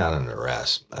 you're not under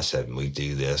arrest. I said, we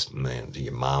do this, man, to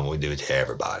your mom. We do it to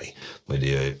everybody. I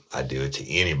do it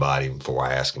to anybody before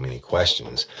I ask them any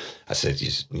questions. I said,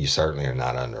 you certainly are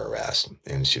not under arrest.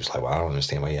 And she was like, well, I don't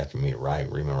understand why you have to read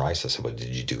my rights. I said, well, did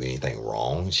you do anything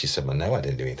wrong? She said, well, no, I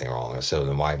didn't do anything wrong. I said, well,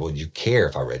 then why would you care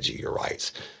if I read you your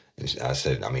rights? And I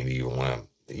said, I mean, do you want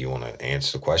to, you want to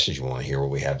answer the questions? You want to hear what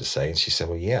we have to say? And she said,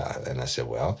 well, yeah. And I said,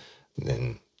 well,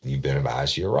 then you've been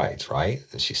advised of your rights, right?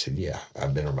 And she said, yeah,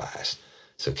 I've been advised.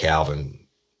 So Calvin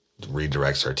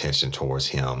redirects her attention towards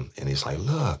him, and he's like,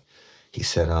 look, he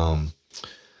said,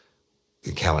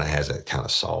 Calvin has a kind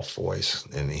of soft voice,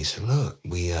 and he said, look,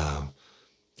 we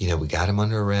got him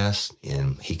under arrest,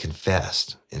 and he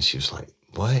confessed. And she was like,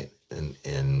 what? And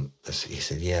he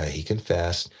said, yeah, he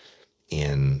confessed.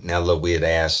 And now, look, we had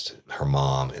asked her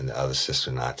mom and the other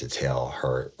sister not to tell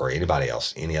her or anybody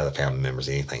else, any other family members,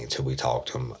 anything until we talked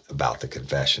to them about the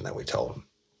confession that we told them.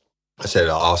 I said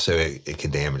also it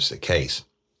could damage the case.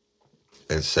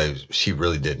 And so she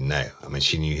really didn't know. I mean,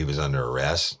 she knew he was under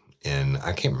arrest, and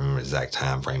I can't remember the exact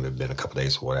time frame. It had been a couple of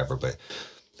days or whatever, but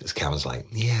this guy was like,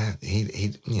 yeah,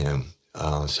 he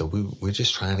so we're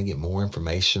just trying to get more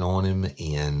information on him,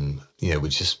 and,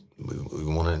 we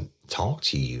want to talk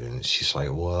to you. And she's like,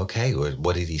 well, okay,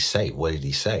 what did he say? What did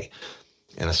he say?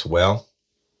 And I said, well,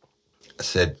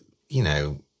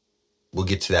 we'll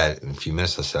get to that in a few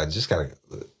minutes. I said, I just got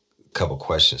a couple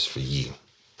questions for you.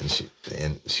 And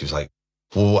she was like,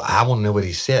 well, I want to know what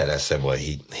he said. I said, well,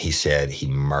 he said he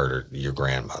murdered your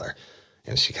grandmother.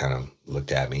 And she kind of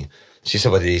looked at me. She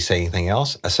said, well, did he say anything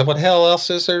else? I said, what the hell else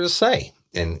is there to say?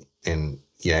 And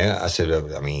I said,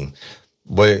 I mean,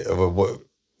 what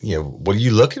are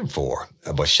you looking for?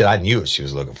 But shit, I knew what she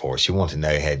was looking for. She wanted to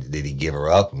know, did he give her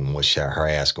up, and was her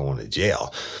ass going to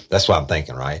jail? That's what I'm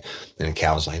thinking, right? And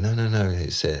Calvin's like, no. He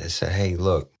said, hey,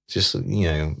 look, just,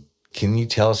 can you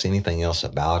tell us anything else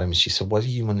about him? She said, what do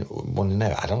you want to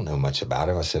know? I don't know much about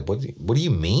him. I said, what do you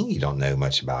mean you don't know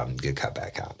much about him? Good cut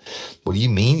back out. What do you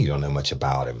mean you don't know much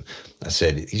about him? I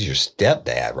said, he's your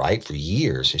stepdad, right? For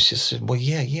years. And she said, well,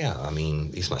 yeah. I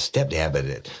mean, he's my stepdad,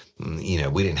 but,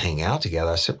 we didn't hang out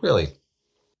together. I said, really?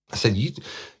 I said,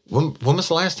 when was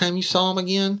the last time you saw him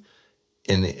again?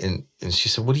 And she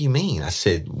said, what do you mean? I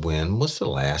said, when was the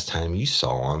last time you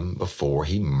saw him before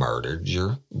he murdered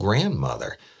your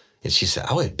grandmother? And she said,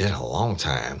 oh, it'd been a long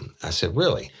time. I said,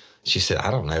 really? She said,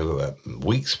 I don't know,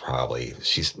 weeks probably.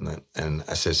 And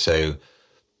I said, so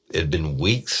it'd been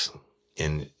weeks?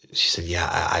 And she said,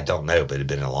 yeah, I don't know, but it'd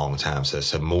been a long time.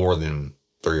 So more than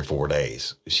 3 or 4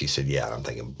 days. She said, yeah. I'm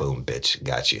thinking, boom, bitch,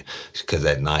 got you. Because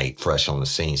that night, fresh on the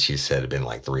scene, she said it'd been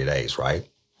like 3 days, right?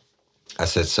 I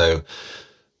said, so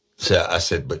I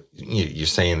said, but you're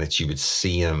saying that you would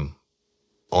see him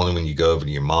only when you go over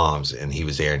to your mom's and he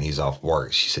was there and he's off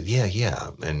work. She said, yeah.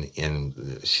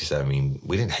 And she said, I mean,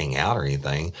 we didn't hang out or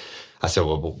anything. I said,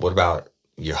 well, what about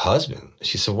your husband?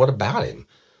 She said, what about him?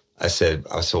 I said,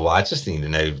 well, I just need to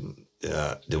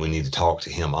know, do we need to talk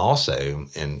to him also?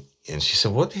 And she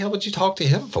said, what the hell would you talk to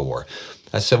him for?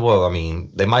 I said, well, I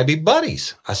mean, they might be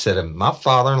buddies. I said, my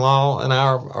father-in-law and I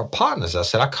are partners. I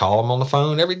said, I call him on the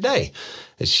phone every day.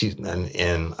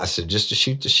 And I said, just to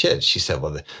shoot the shit. She said,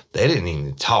 well, they didn't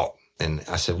even talk. And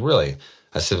I said, really?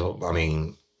 I said, well, I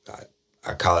mean,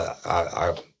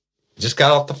 I just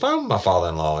got off the phone with my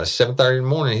father-in-law. It's 7:30 in the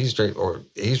morning. He's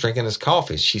drinking his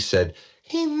coffee. She said,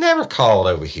 he never called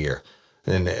over here.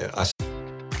 And I said,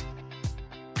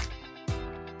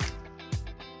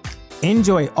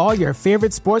 Enjoy all your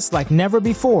favorite sports like never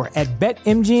before at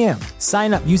BetMGM.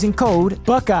 Sign up using code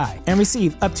Buckeye and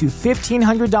receive up to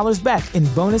 $1,500 back in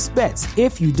bonus bets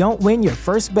if you don't win your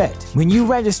first bet. When you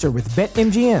register with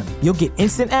BetMGM, you'll get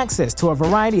instant access to a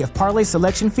variety of parlay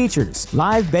selection features,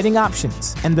 live betting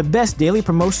options, and the best daily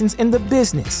promotions in the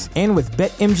business. And with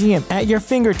BetMGM at your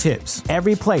fingertips,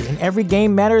 every play and every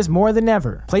game matters more than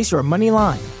ever. Place your money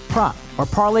line, prop, or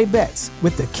parlay bets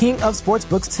with the king of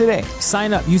sportsbooks today.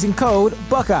 Sign up using code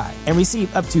Buckeye and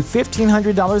receive up to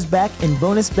 $1,500 back in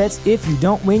bonus bets if you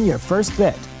don't win your first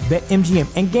bet. BetMGM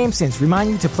and GameSense remind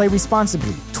you to play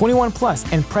responsibly. 21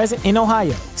 plus and present in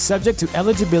Ohio, subject to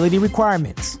eligibility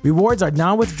requirements. Rewards are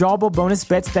non-withdrawable bonus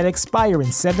bets that expire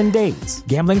in 7 days.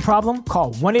 Gambling problem?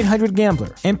 Call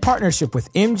 1-800-GAMBLER. In partnership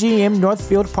with MGM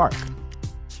Northfield Park.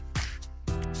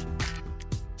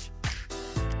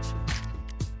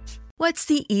 What's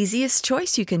the easiest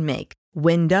choice you can make?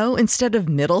 Window instead of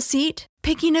middle seat?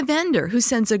 Picking a vendor who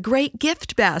sends a great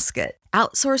gift basket?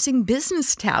 Outsourcing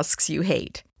business tasks you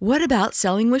hate? What about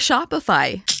selling with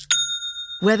Shopify?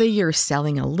 Whether you're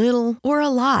selling a little or a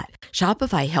lot,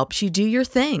 Shopify helps you do your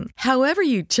thing, however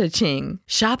you cha-ching.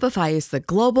 Shopify is the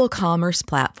global commerce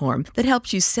platform that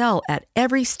helps you sell at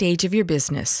every stage of your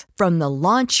business. From the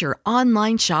launch your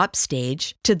online shop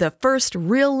stage to the first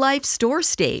real-life store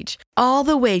stage, all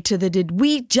the way to the "did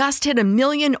we just hit a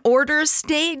million orders"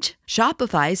 stage?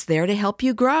 Shopify's there to help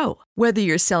you grow. Whether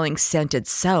you're selling scented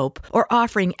soap or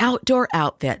offering outdoor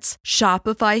outfits,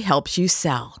 Shopify helps you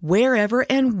sell. Wherever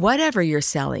and whatever you're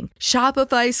selling,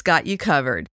 Shopify's got you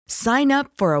covered. Sign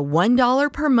up for a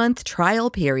 $1 per month trial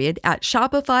period at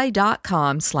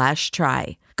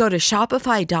shopify.com/try. Go to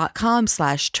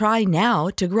shopify.com/try now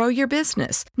to grow your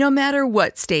business, no matter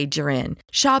what stage you're in.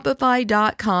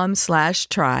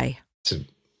 Shopify.com/try. So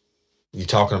you're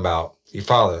talking about your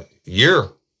father,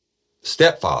 your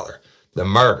stepfather, the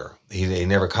murder. He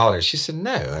never called her. She said,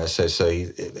 no. I said,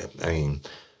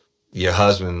 your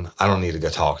husband, I don't need to go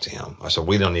talk to him. I said,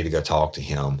 we don't need to go talk to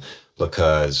him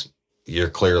because you're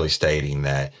clearly stating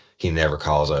that he never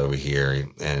calls over here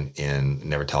and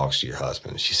never talks to your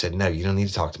husband. She said, no, you don't need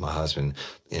to talk to my husband.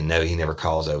 And no, he never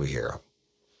calls over here.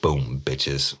 Boom,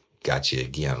 bitches, got you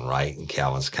again, right? And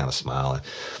Calvin's kind of smiling.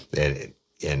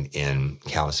 And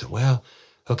Calvin said, well,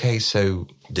 okay, so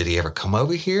did he ever come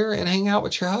over here and hang out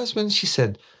with your husband? She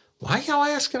said, why are y'all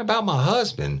asking about my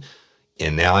husband?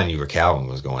 And now I knew where Calvin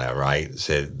was going at, right?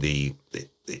 Said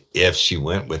if she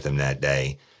went with him that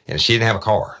day, and she didn't have a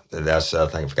car. That's the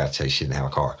other thing I forgot to tell you. She didn't have a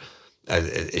car.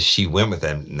 If she went with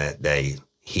him that day,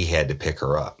 he had to pick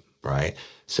her up, right?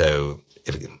 So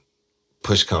if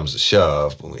push comes to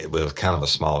shove, it was kind of a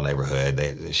small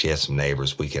neighborhood. She had some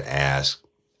neighbors. We could ask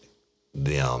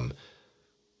them,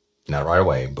 not right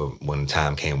away, but when the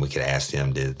time came, we could ask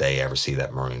them, did they ever see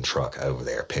that maroon truck over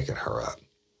there picking her up?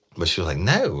 But she was like,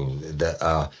 no,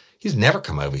 he's never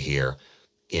come over here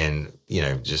and,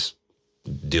 just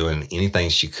doing anything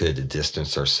she could to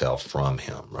distance herself from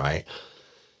him, right?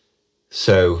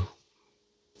 So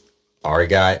Ari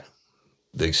got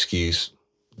the excuse,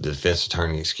 the defense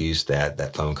attorney excuse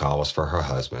that phone call was for her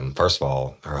husband. First of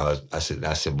all, I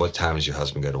said, what time does your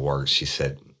husband go to work? She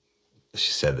said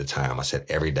the time. I said,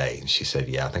 every day. And she said,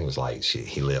 yeah, I think it was like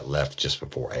he left just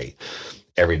before 8.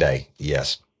 Every day,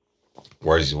 yes.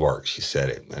 Where does he work? She said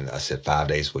it. And I said, 5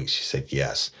 days a week. She said,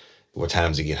 yes. What time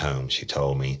does he get home? She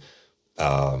told me.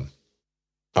 I'm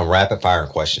rapid firing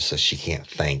questions so she can't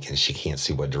think and she can't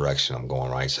see what direction I'm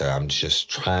going, right? So I'm just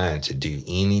trying to do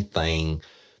anything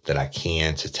that I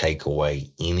can to take away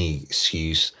any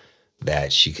excuse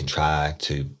that she can try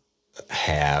to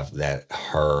have that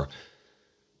her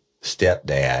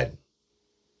stepdad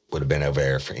would have been over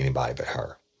there for anybody but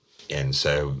her. And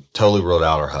so totally ruled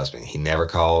out her husband. He never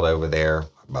called over there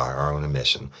by her own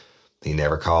admission. He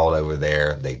never called over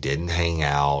there. They didn't hang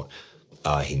out.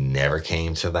 He never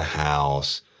came to the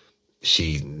house.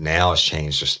 She now has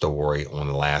changed her story on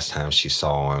the last time she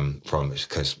saw him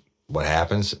because what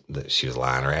happens? She was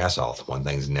lying her ass off. One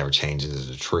thing that never changes is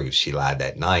the truth. She lied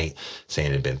that night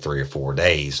saying it had been 3 or 4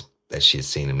 days that she had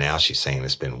seen him. Now she's saying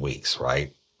it's been weeks,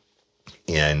 right?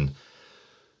 And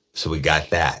so we got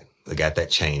that. We got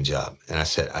that change up. And I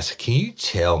said, can you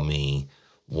tell me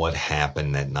what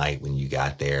happened that night when you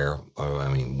got there?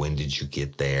 When did you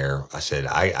get there? I said,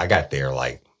 I got there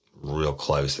like real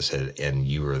close. I said, and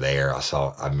you were there. I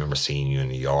remember seeing you in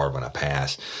the yard when I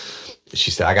passed.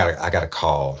 She said, I got a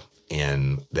call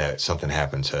and that something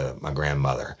happened to my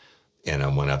grandmother. And I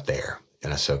went up there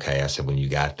and I said, okay. I said, when you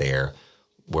got there,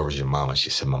 where was your mama? She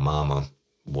said, my mama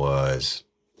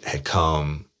had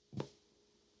come.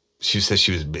 She said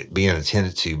she was being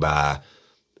attended to by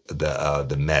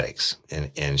the medics,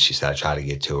 and she said I tried to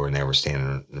get to her and they were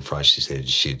standing in front. She said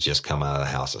she had just come out of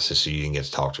the house. I said, so you didn't get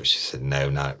to talk to her? She said, no,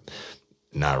 not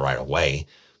right away.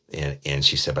 And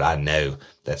she said, but I know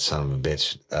that son of a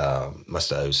bitch must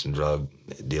have owed some drug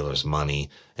dealers money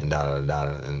and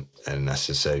da-da-da-da. And I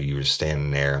said, so you were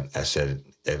standing there. I said,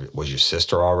 was your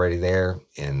sister already there?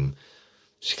 And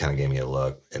she kind of gave me a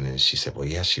look. And then she said, well,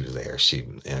 yeah, she was there. She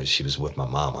was with my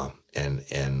mama. And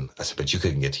I said, but you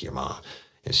couldn't get to your mom.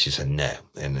 And she said, no.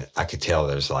 And I could tell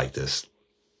there's like this,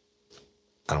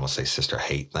 I don't want to say sister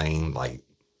hate thing, like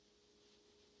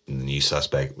the new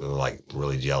suspect was like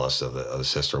really jealous of the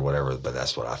sister or whatever, but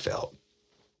that's what I felt.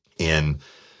 And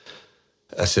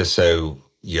I said, so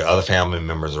your other family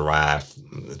members arrived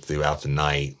throughout the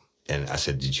night. And I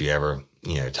said, did you ever,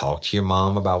 talk to your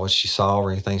mom about what she saw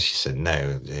or anything? She said,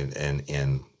 no.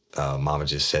 And Mama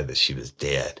just said that she was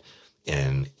dead.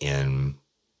 And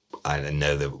I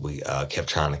know that we kept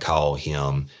trying to call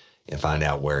him and find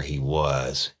out where he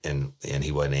was, and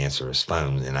he wouldn't answer his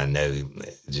phone. And I know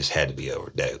it just had to be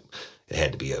over dope. It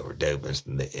had to be over dope.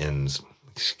 And the ends,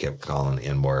 she kept calling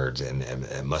N words, and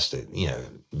it must have,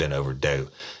 been over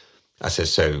dope. I said,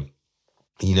 so,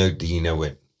 do you know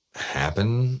what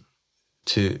happened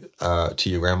to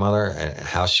your grandmother and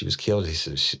how she was killed? He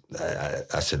said,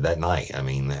 I said, that night. I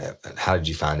mean, how did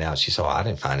you find out? She said, I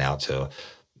didn't find out till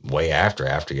way after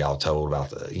y'all told about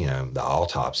the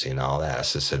autopsy and all that. I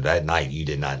said, so that night you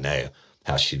did not know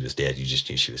how she was dead. You just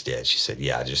knew she was dead. She said,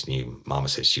 yeah, I just knew. Mama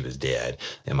said she was dead,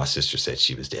 and my sister said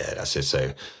she was dead. I said,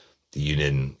 so you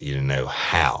didn't know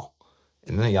how.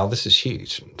 And then, y'all, this is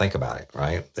huge. Think about it,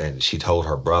 right? And she told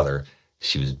her brother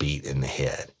she was beat in the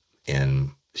head.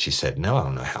 And she said, no, I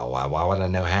don't know how. Why would I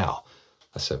know how?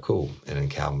 I said, cool. And then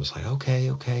Calvin was like, okay.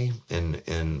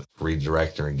 And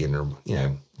redirecting her and getting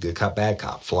her, good cop, bad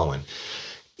cop flowing.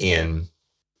 And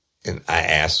I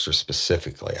asked her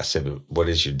specifically, I said, what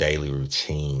is your daily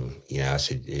routine? I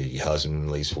said, your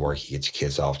husband leaves for work, you get your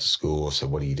kids off to school. I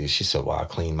said, what do you do? She said, well, I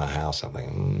clean my house. I'm like,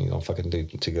 you don't fucking do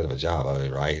too good of a job of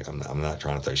it, right? I'm not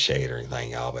trying to throw shade or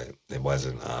anything, y'all, but it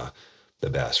wasn't the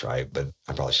best, right? But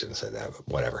I probably shouldn't have said that, but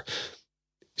whatever.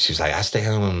 She was like, I stay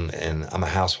home and I'm a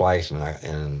housewife and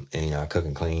I cook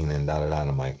and clean and da-da-da.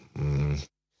 And I'm like, And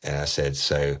I said,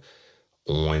 so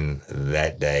on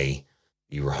that day,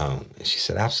 you were home? And she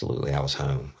said, absolutely, I was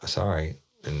home. I said, all right.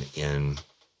 And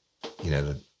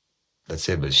that's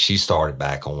it. But she started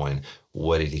back on,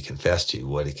 what did he confess to?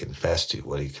 What did he confess to?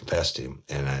 What did he confess to?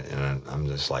 And I'm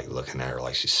just like looking at her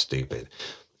like she's stupid.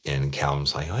 And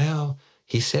Calvin's like, well,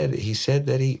 he said that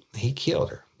he killed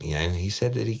her. He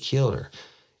said that he killed her.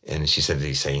 And she said, did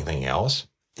he say anything else?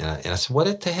 And I said,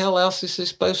 what the hell else is he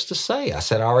supposed to say? I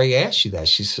said, I already asked you that.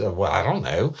 She said, well, I don't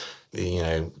know.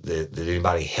 Did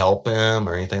anybody help him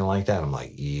or anything like that? I'm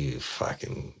like, you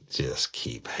fucking just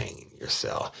keep hanging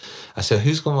yourself. I said,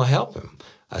 who's going to help him?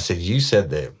 I said, you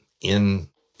said that in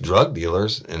drug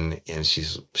dealers. And she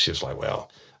was like,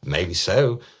 well, maybe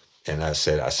so. And I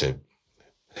said,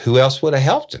 who else would have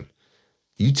helped him?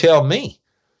 You tell me.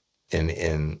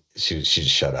 And she just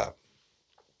shut up.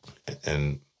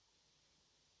 And,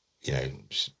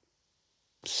 she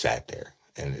sat there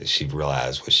and she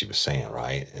realized what she was saying,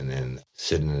 right? And then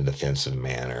sitting in a defensive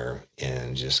manner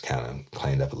and just kind of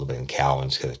cleaned up a little bit. And Calvin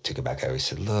took it back over. He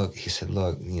said, look,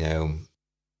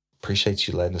 appreciate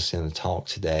you letting us in to talk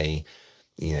today.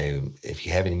 If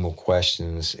you have any more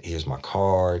questions, here's my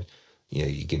card.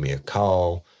 You give me a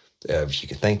call. If you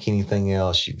can think anything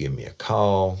else, you give me a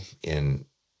call. And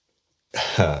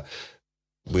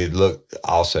we'd look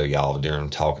also, y'all, during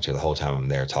talking to her, the whole time I'm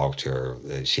there talking to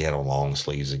her, she had on long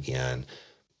sleeves again.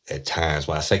 At times,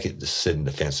 when I say sitting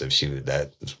defensive,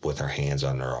 that with her hands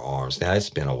under her arms. Now, it's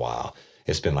been a while.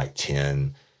 It's been like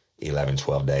 10, 11,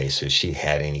 12 days. So if she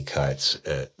had any cuts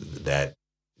that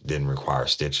didn't require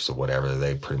stitches or whatever,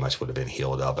 they pretty much would have been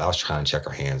healed up. I was trying to check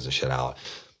her hands and shit out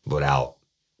without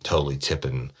totally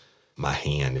tipping my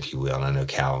hand, if you will. And I know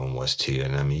Calvin was too.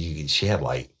 And I mean, she had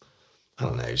like, I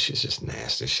don't know, she's just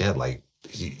nasty. She had like,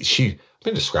 I've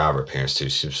been describing her appearance too.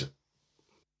 She was,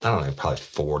 I don't know, probably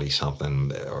 40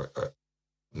 something or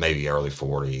maybe early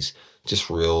 40s, just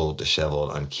real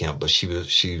disheveled, unkempt. But she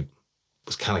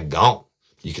was kind of gaunt.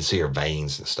 You can see her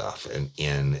veins and stuff,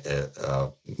 and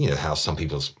how some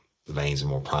people's veins are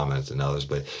more prominent than others,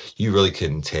 but you really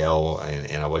couldn't tell.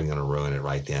 And I wasn't going to ruin it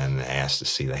right then and ask to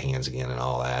see the hands again and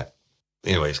all that.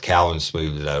 Anyways, Calvin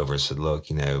smoothed it over and said,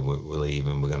 look, we're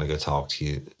leaving. We're going to go talk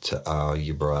to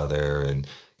your brother and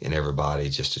everybody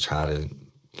just to try to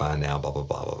find out, blah, blah,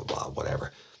 blah, blah, blah,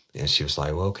 whatever. And she was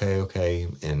like, well, okay.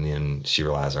 And then she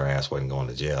realized her ass wasn't going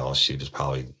to jail. She was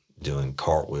probably doing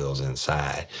cartwheels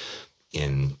inside.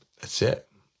 And that's it.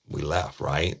 We left,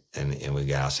 right? And we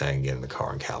got outside and get in the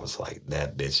car, and Calvin's like,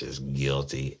 that bitch is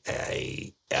guilty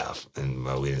AF. And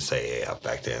we didn't say AF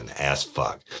back then, as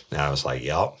fuck. And I was like,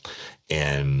 yup.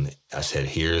 And I said,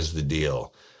 here's the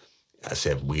deal. I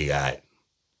said, we got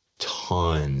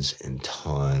tons and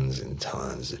tons and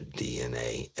tons of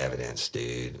DNA evidence,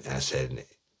 dude. And I said,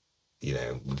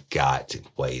 we've got to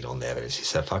wait on the evidence. He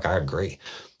said, fuck, I agree.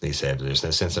 He said, there's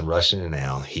no sense in rushing it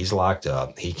now. He's locked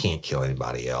up. He can't kill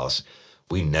anybody else.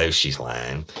 We know she's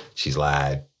lying. She's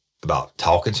lied about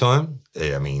talking to him.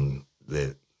 I mean,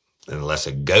 unless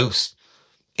a ghost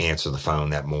answered the phone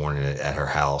that morning at her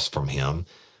house from him,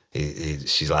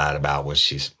 she's lied about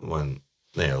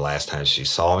last time she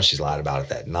saw him. She's lied about it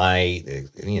that night.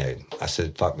 I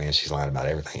said, fuck, man, she's lying about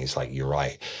everything. He's like, you're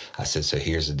right. I said, so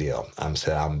here's the deal.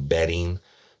 I'm betting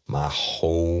my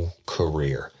whole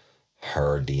career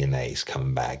her DNA's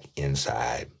coming back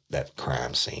inside that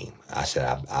crime scene. I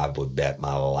said, I would bet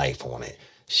my life on it.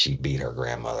 She beat her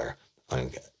grandmother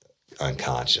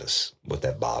unconscious with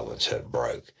that bottle until it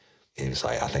broke. And he was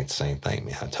like, I think the same thing,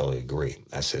 man. I totally agree.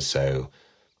 I said, so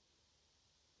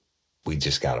we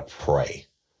just got to pray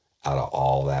out of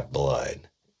all that blood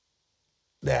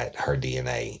that her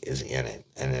DNA is in it,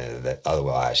 and that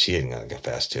otherwise she isn't going to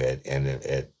confess to it.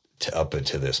 And up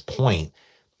until this point,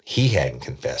 he hadn't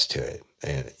confessed to it,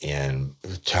 and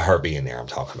to her being there, I'm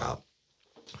talking about.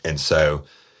 And so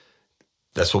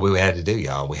that's what we had to do,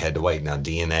 y'all. We had to wait. Now,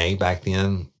 DNA back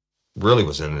then really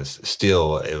was in this,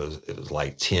 still, it was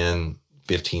like 10,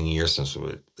 15 years since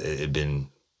it had been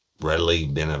readily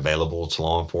been available to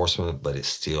law enforcement, but it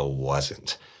still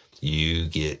wasn't. You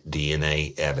get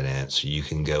DNA evidence, you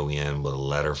can go in with a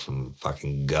letter from the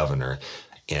fucking governor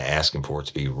and asking for it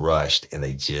to be rushed, and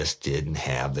they just didn't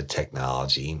have the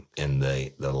technology and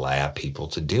the lab people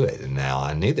to do it. And now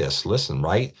I knew this. Listen,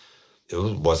 right? It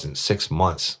wasn't 6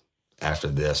 months after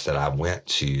this that I went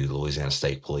to the Louisiana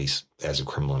State Police as a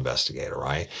criminal investigator,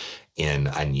 right? And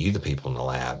I knew the people in the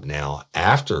lab. Now,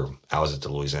 after I was at the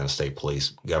Louisiana State Police,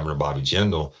 Governor Bobby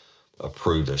Jindal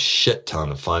approved a shit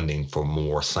ton of funding for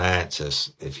more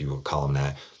scientists, if you would call them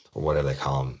that, or whatever they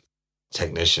call them,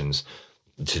 technicians,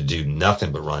 to do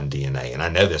nothing but run DNA. And I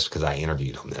know this because I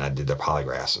interviewed them and I did their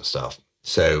polygraphs and stuff.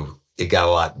 So it got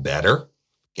a lot better,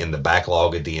 and the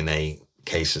backlog of DNA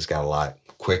cases got a lot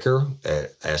quicker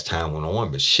as time went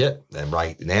on. But shit, and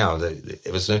right now,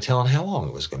 it was no telling how long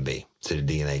it was going to be till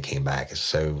the DNA came back.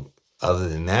 So other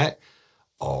than that,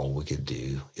 all we could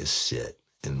do is sit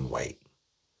and wait.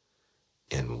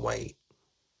 And wait,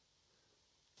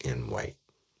 and wait.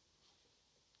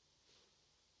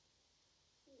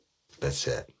 That's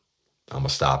it. I'm going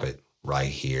to stop it right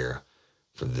here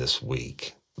for this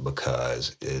week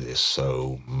because it is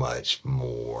so much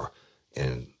more.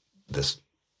 And the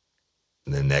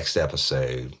next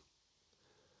episode,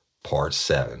 part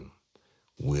 7,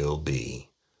 will be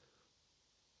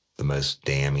the most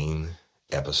damning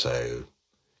episode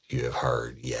you have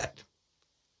heard yet.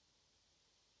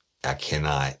 I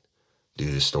cannot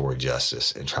do the story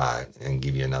justice and try and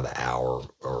give you another hour,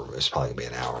 or it's probably going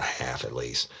to be an hour and a half at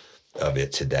least, of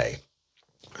it today.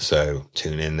 So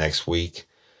tune in next week,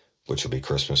 which will be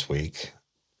Christmas week.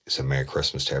 So Merry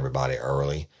Christmas to everybody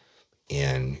early.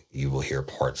 And you will hear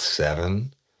part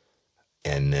 7.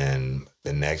 And then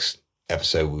the next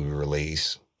episode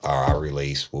I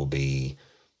release will be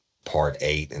part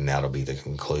 8. And that'll be the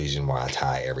conclusion where I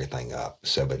tie everything up.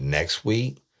 So, but next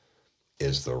week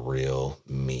is the real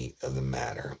meat of the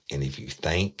matter. And if you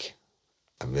think,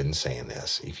 I've been saying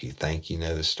this, if you think you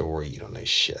know the story, you don't know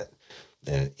shit.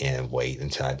 And wait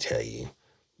until I tell you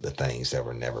the things that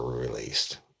were never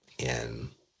released.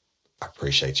 And I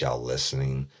appreciate y'all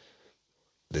listening.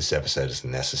 This episode is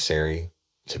necessary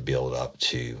to build up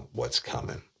to what's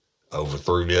coming. Over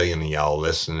 3 million of y'all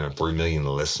listen, or 3 million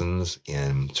listens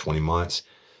in 20 months.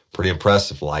 Pretty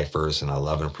impressive, lifers, and I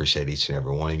love and appreciate each and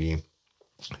every one of you.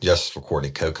 Justice for Courtney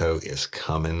Coco is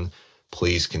coming.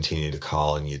 Please continue to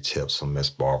call in your tips on Miss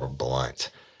Barbara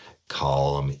Blunt.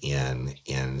 Call them in.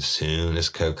 And as soon as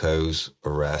Coco's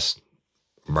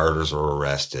murders are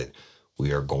arrested,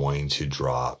 we are going to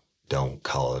drop Don't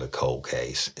Call It a Cold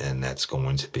Case. And that's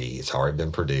going to be, it's already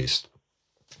been produced.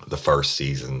 The first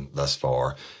season thus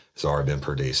far has already been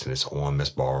produced, and it's on Miss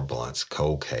Barbara Blunt's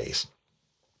cold case.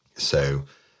 So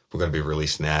we're going to be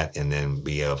releasing that and then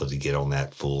be able to get on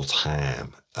that full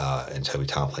time. And Toby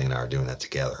Tompley and I are doing that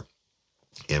together.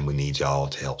 And we need y'all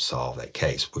to help solve that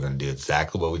case. We're going to do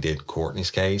exactly what we did in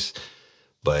Courtney's case,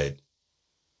 but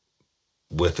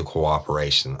with the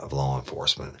cooperation of law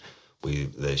enforcement.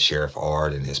 The Sheriff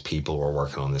Ard and his people are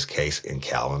working on this case, and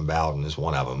Calvin Bowden is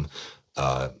one of them.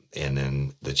 And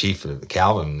then the chief of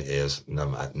Calvin is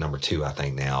number 2, I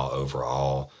think now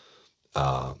overall.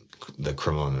 The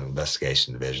Criminal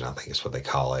Investigation Division, I think is what they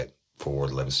call it, for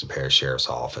the Livingston Parish Sheriff's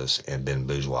Office. And Ben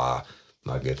Bourgeois,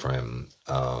 my good friend,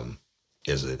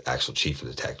 is the actual chief of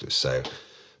detectives. So,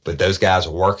 but those guys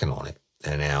are working on it.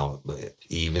 And now,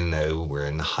 even though we're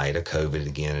in the height of COVID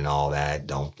again and all that,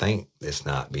 don't think it's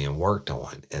not being worked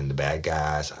on. And the bad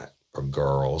guys or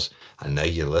girls, I know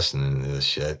you're listening to this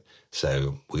shit,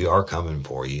 so we are coming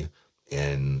for you.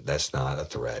 And that's not a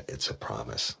threat, it's a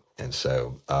promise. And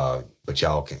so, but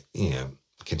y'all can,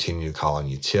 continue to call on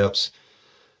your tips,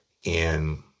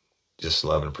 and just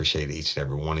love and appreciate each and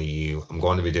every one of you. I'm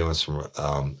going to be doing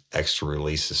some extra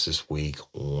releases this week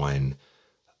on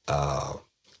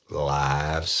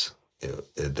lives,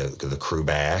 the crew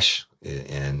bash,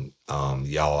 and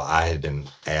y'all. I had been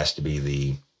asked to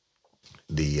be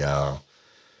the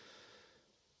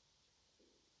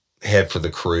head for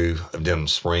the crew of Denham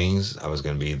Springs. I was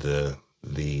going to be the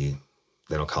they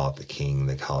don't call it the king,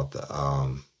 they call it the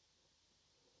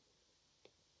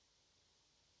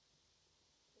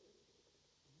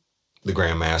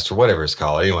Grandmaster, whatever it's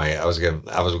called. Anyway, I was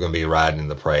gonna be riding in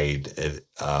the parade,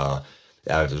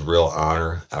 It was a real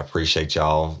honor. I appreciate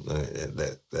y'all,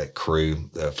 that crew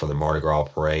for the Mardi Gras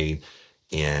parade.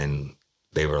 And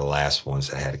they were the last ones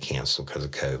that had to cancel because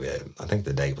of COVID. I think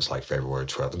the date was like February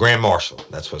 12th. The Grand Marshal,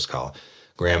 that's what it's called.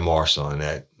 Grand Marshal. And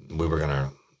that we were going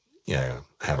to,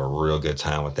 have a real good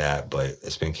time with that, but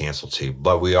it's been canceled too.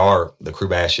 But the Crew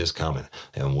Bash is coming,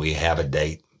 and we have a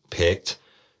date picked,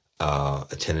 a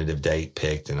tentative date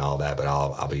picked and all that, but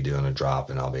I'll be doing a drop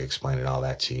and I'll be explaining all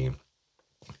that to you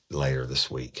later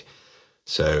this week.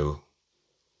 So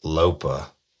LOPA,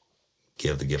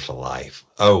 Give the Gift of Life.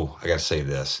 Oh, I got to say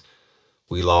this.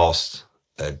 We lost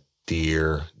a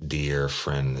dear, dear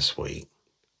friend this week,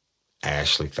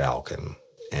 Ashley Falcon.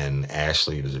 And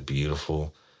Ashley was a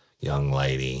beautiful young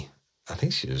lady. I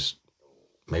think she was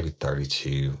maybe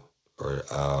 32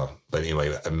 but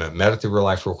anyway, I met her through Real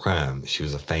Life, Real Crime. She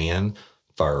was a fan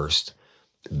first.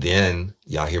 Then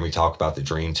y'all hear me talk about the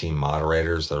Dream Team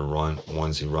moderators, the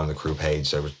ones who run the crew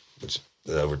page, which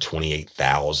over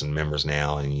 28,000 members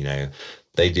now. And,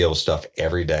 they deal with stuff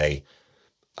every day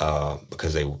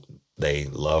because they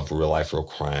love Real Life, Real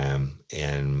Crime.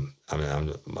 And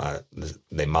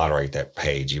they moderate that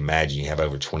page. You imagine you have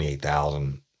over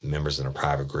 28,000 members in a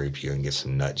private group. You can get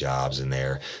some nut jobs in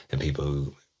there and people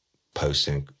who post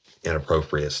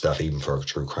inappropriate stuff, even for a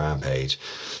true crime page.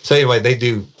 So anyway, they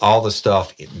do all the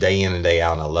stuff day in and day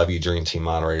out. And I love you, Dream Team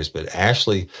moderators. But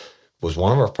Ashley was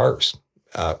one of our first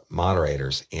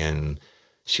moderators, and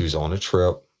she was on a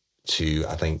trip to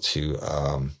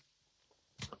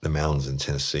the mountains in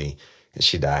Tennessee, and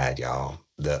she died, y'all.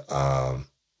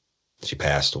 She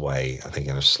passed away, I think,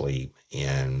 in her sleep.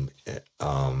 And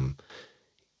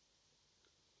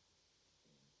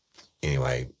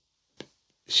anyway,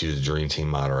 she was a Dream Team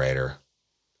moderator.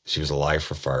 She was a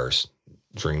Lifer First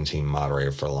Dream Team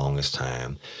moderator for the longest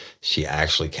time. She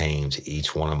actually came to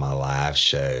each one of my live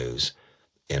shows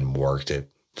and worked it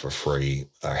for free,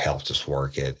 or helped us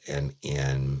work it. And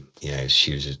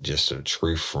she was just a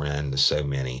true friend to so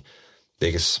many.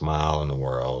 Biggest smile in the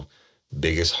world,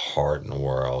 biggest heart in the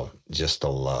world, just a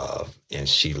love. And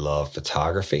she loved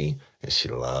photography, and she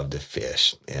loved to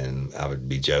fish. And I would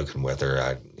be joking with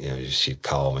her. She'd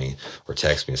call me or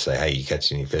text me and say, "Hey, you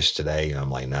catch any fish today?" And I'm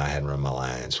like, "No, I hadn't run my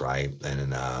lines," right?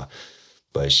 And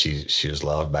but she was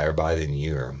loved by everybody that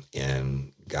knew her.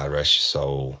 And God rest your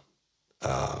soul,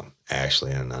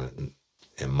 Ashley. And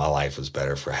my life was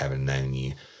better for having known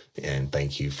you. And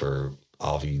thank you for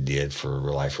all you did for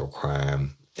Real Life, Real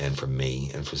Crime, and for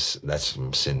me. And that's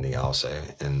from Cindy also.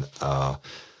 And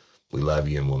we love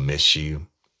you and we'll miss you.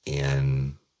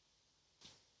 And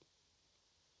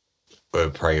we're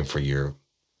praying for your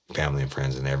family and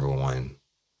friends and everyone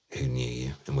who knew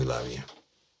you, and we love you.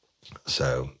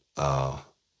 So,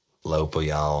 LOPA,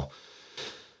 y'all,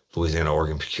 Louisiana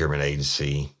Organ Procurement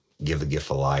Agency, Give the Gift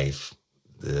of Life.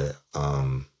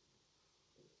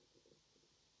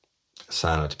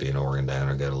 Sign up to be an organ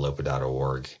donor. Go to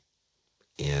lopa.org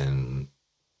and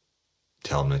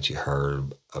tell them that you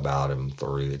heard about them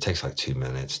through. It takes like 2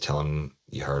 minutes. Tell them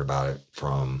you heard about it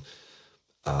from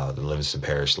the Livingston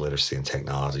Parish Literacy and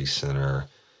Technology Center,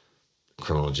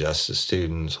 criminal justice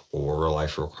students, or Real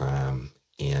Life, Real Crime,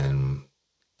 and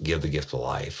Give the Gift of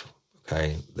Life.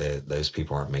 Okay, those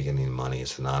people aren't making any money.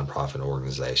 It's a nonprofit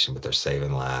organization, but they're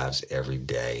saving lives every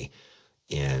day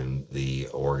in the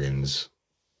organs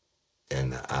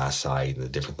and the eyesight and the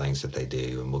different things that they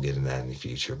do. And we'll get into that in the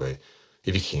future. But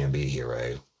if you can, be a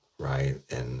hero, right?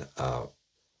 And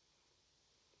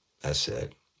that's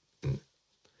it. And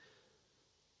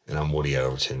I'm Woody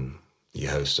Overton,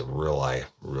 your host of Real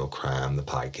Life, Real Crime, the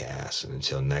podcast. And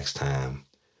until next time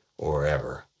or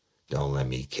ever, don't let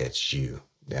me catch you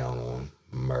down on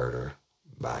Murder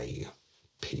Bayou.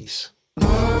 Peace.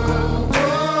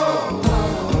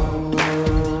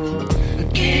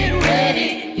 Get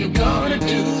ready, you're gonna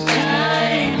do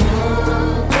time.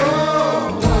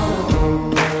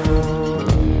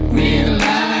 Real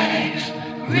life,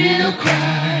 real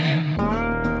crime.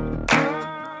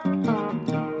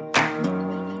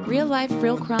 Real Life,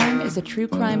 Real Crime is a true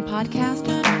crime podcast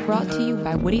brought to you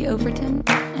by Woody Overton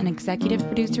and executive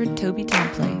producer Toby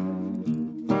Templey.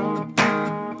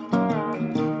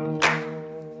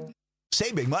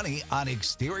 Save big money on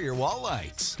exterior wall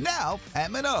lights. Now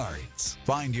at Menards.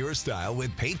 Find your style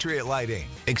with Patriot Lighting.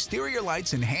 Exterior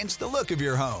lights enhance the look of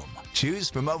your home.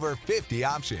 Choose from over 50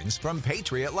 options from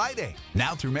Patriot Lighting.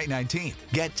 Now through May 19th,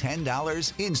 get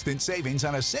 $10 instant savings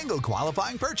on a single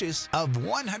qualifying purchase of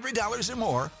 $100 or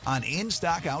more on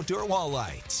in-stock outdoor wall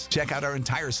lights. Check out our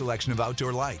entire selection of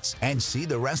outdoor lights and see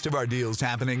the rest of our deals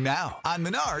happening now on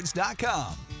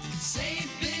Menards.com.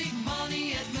 Save big.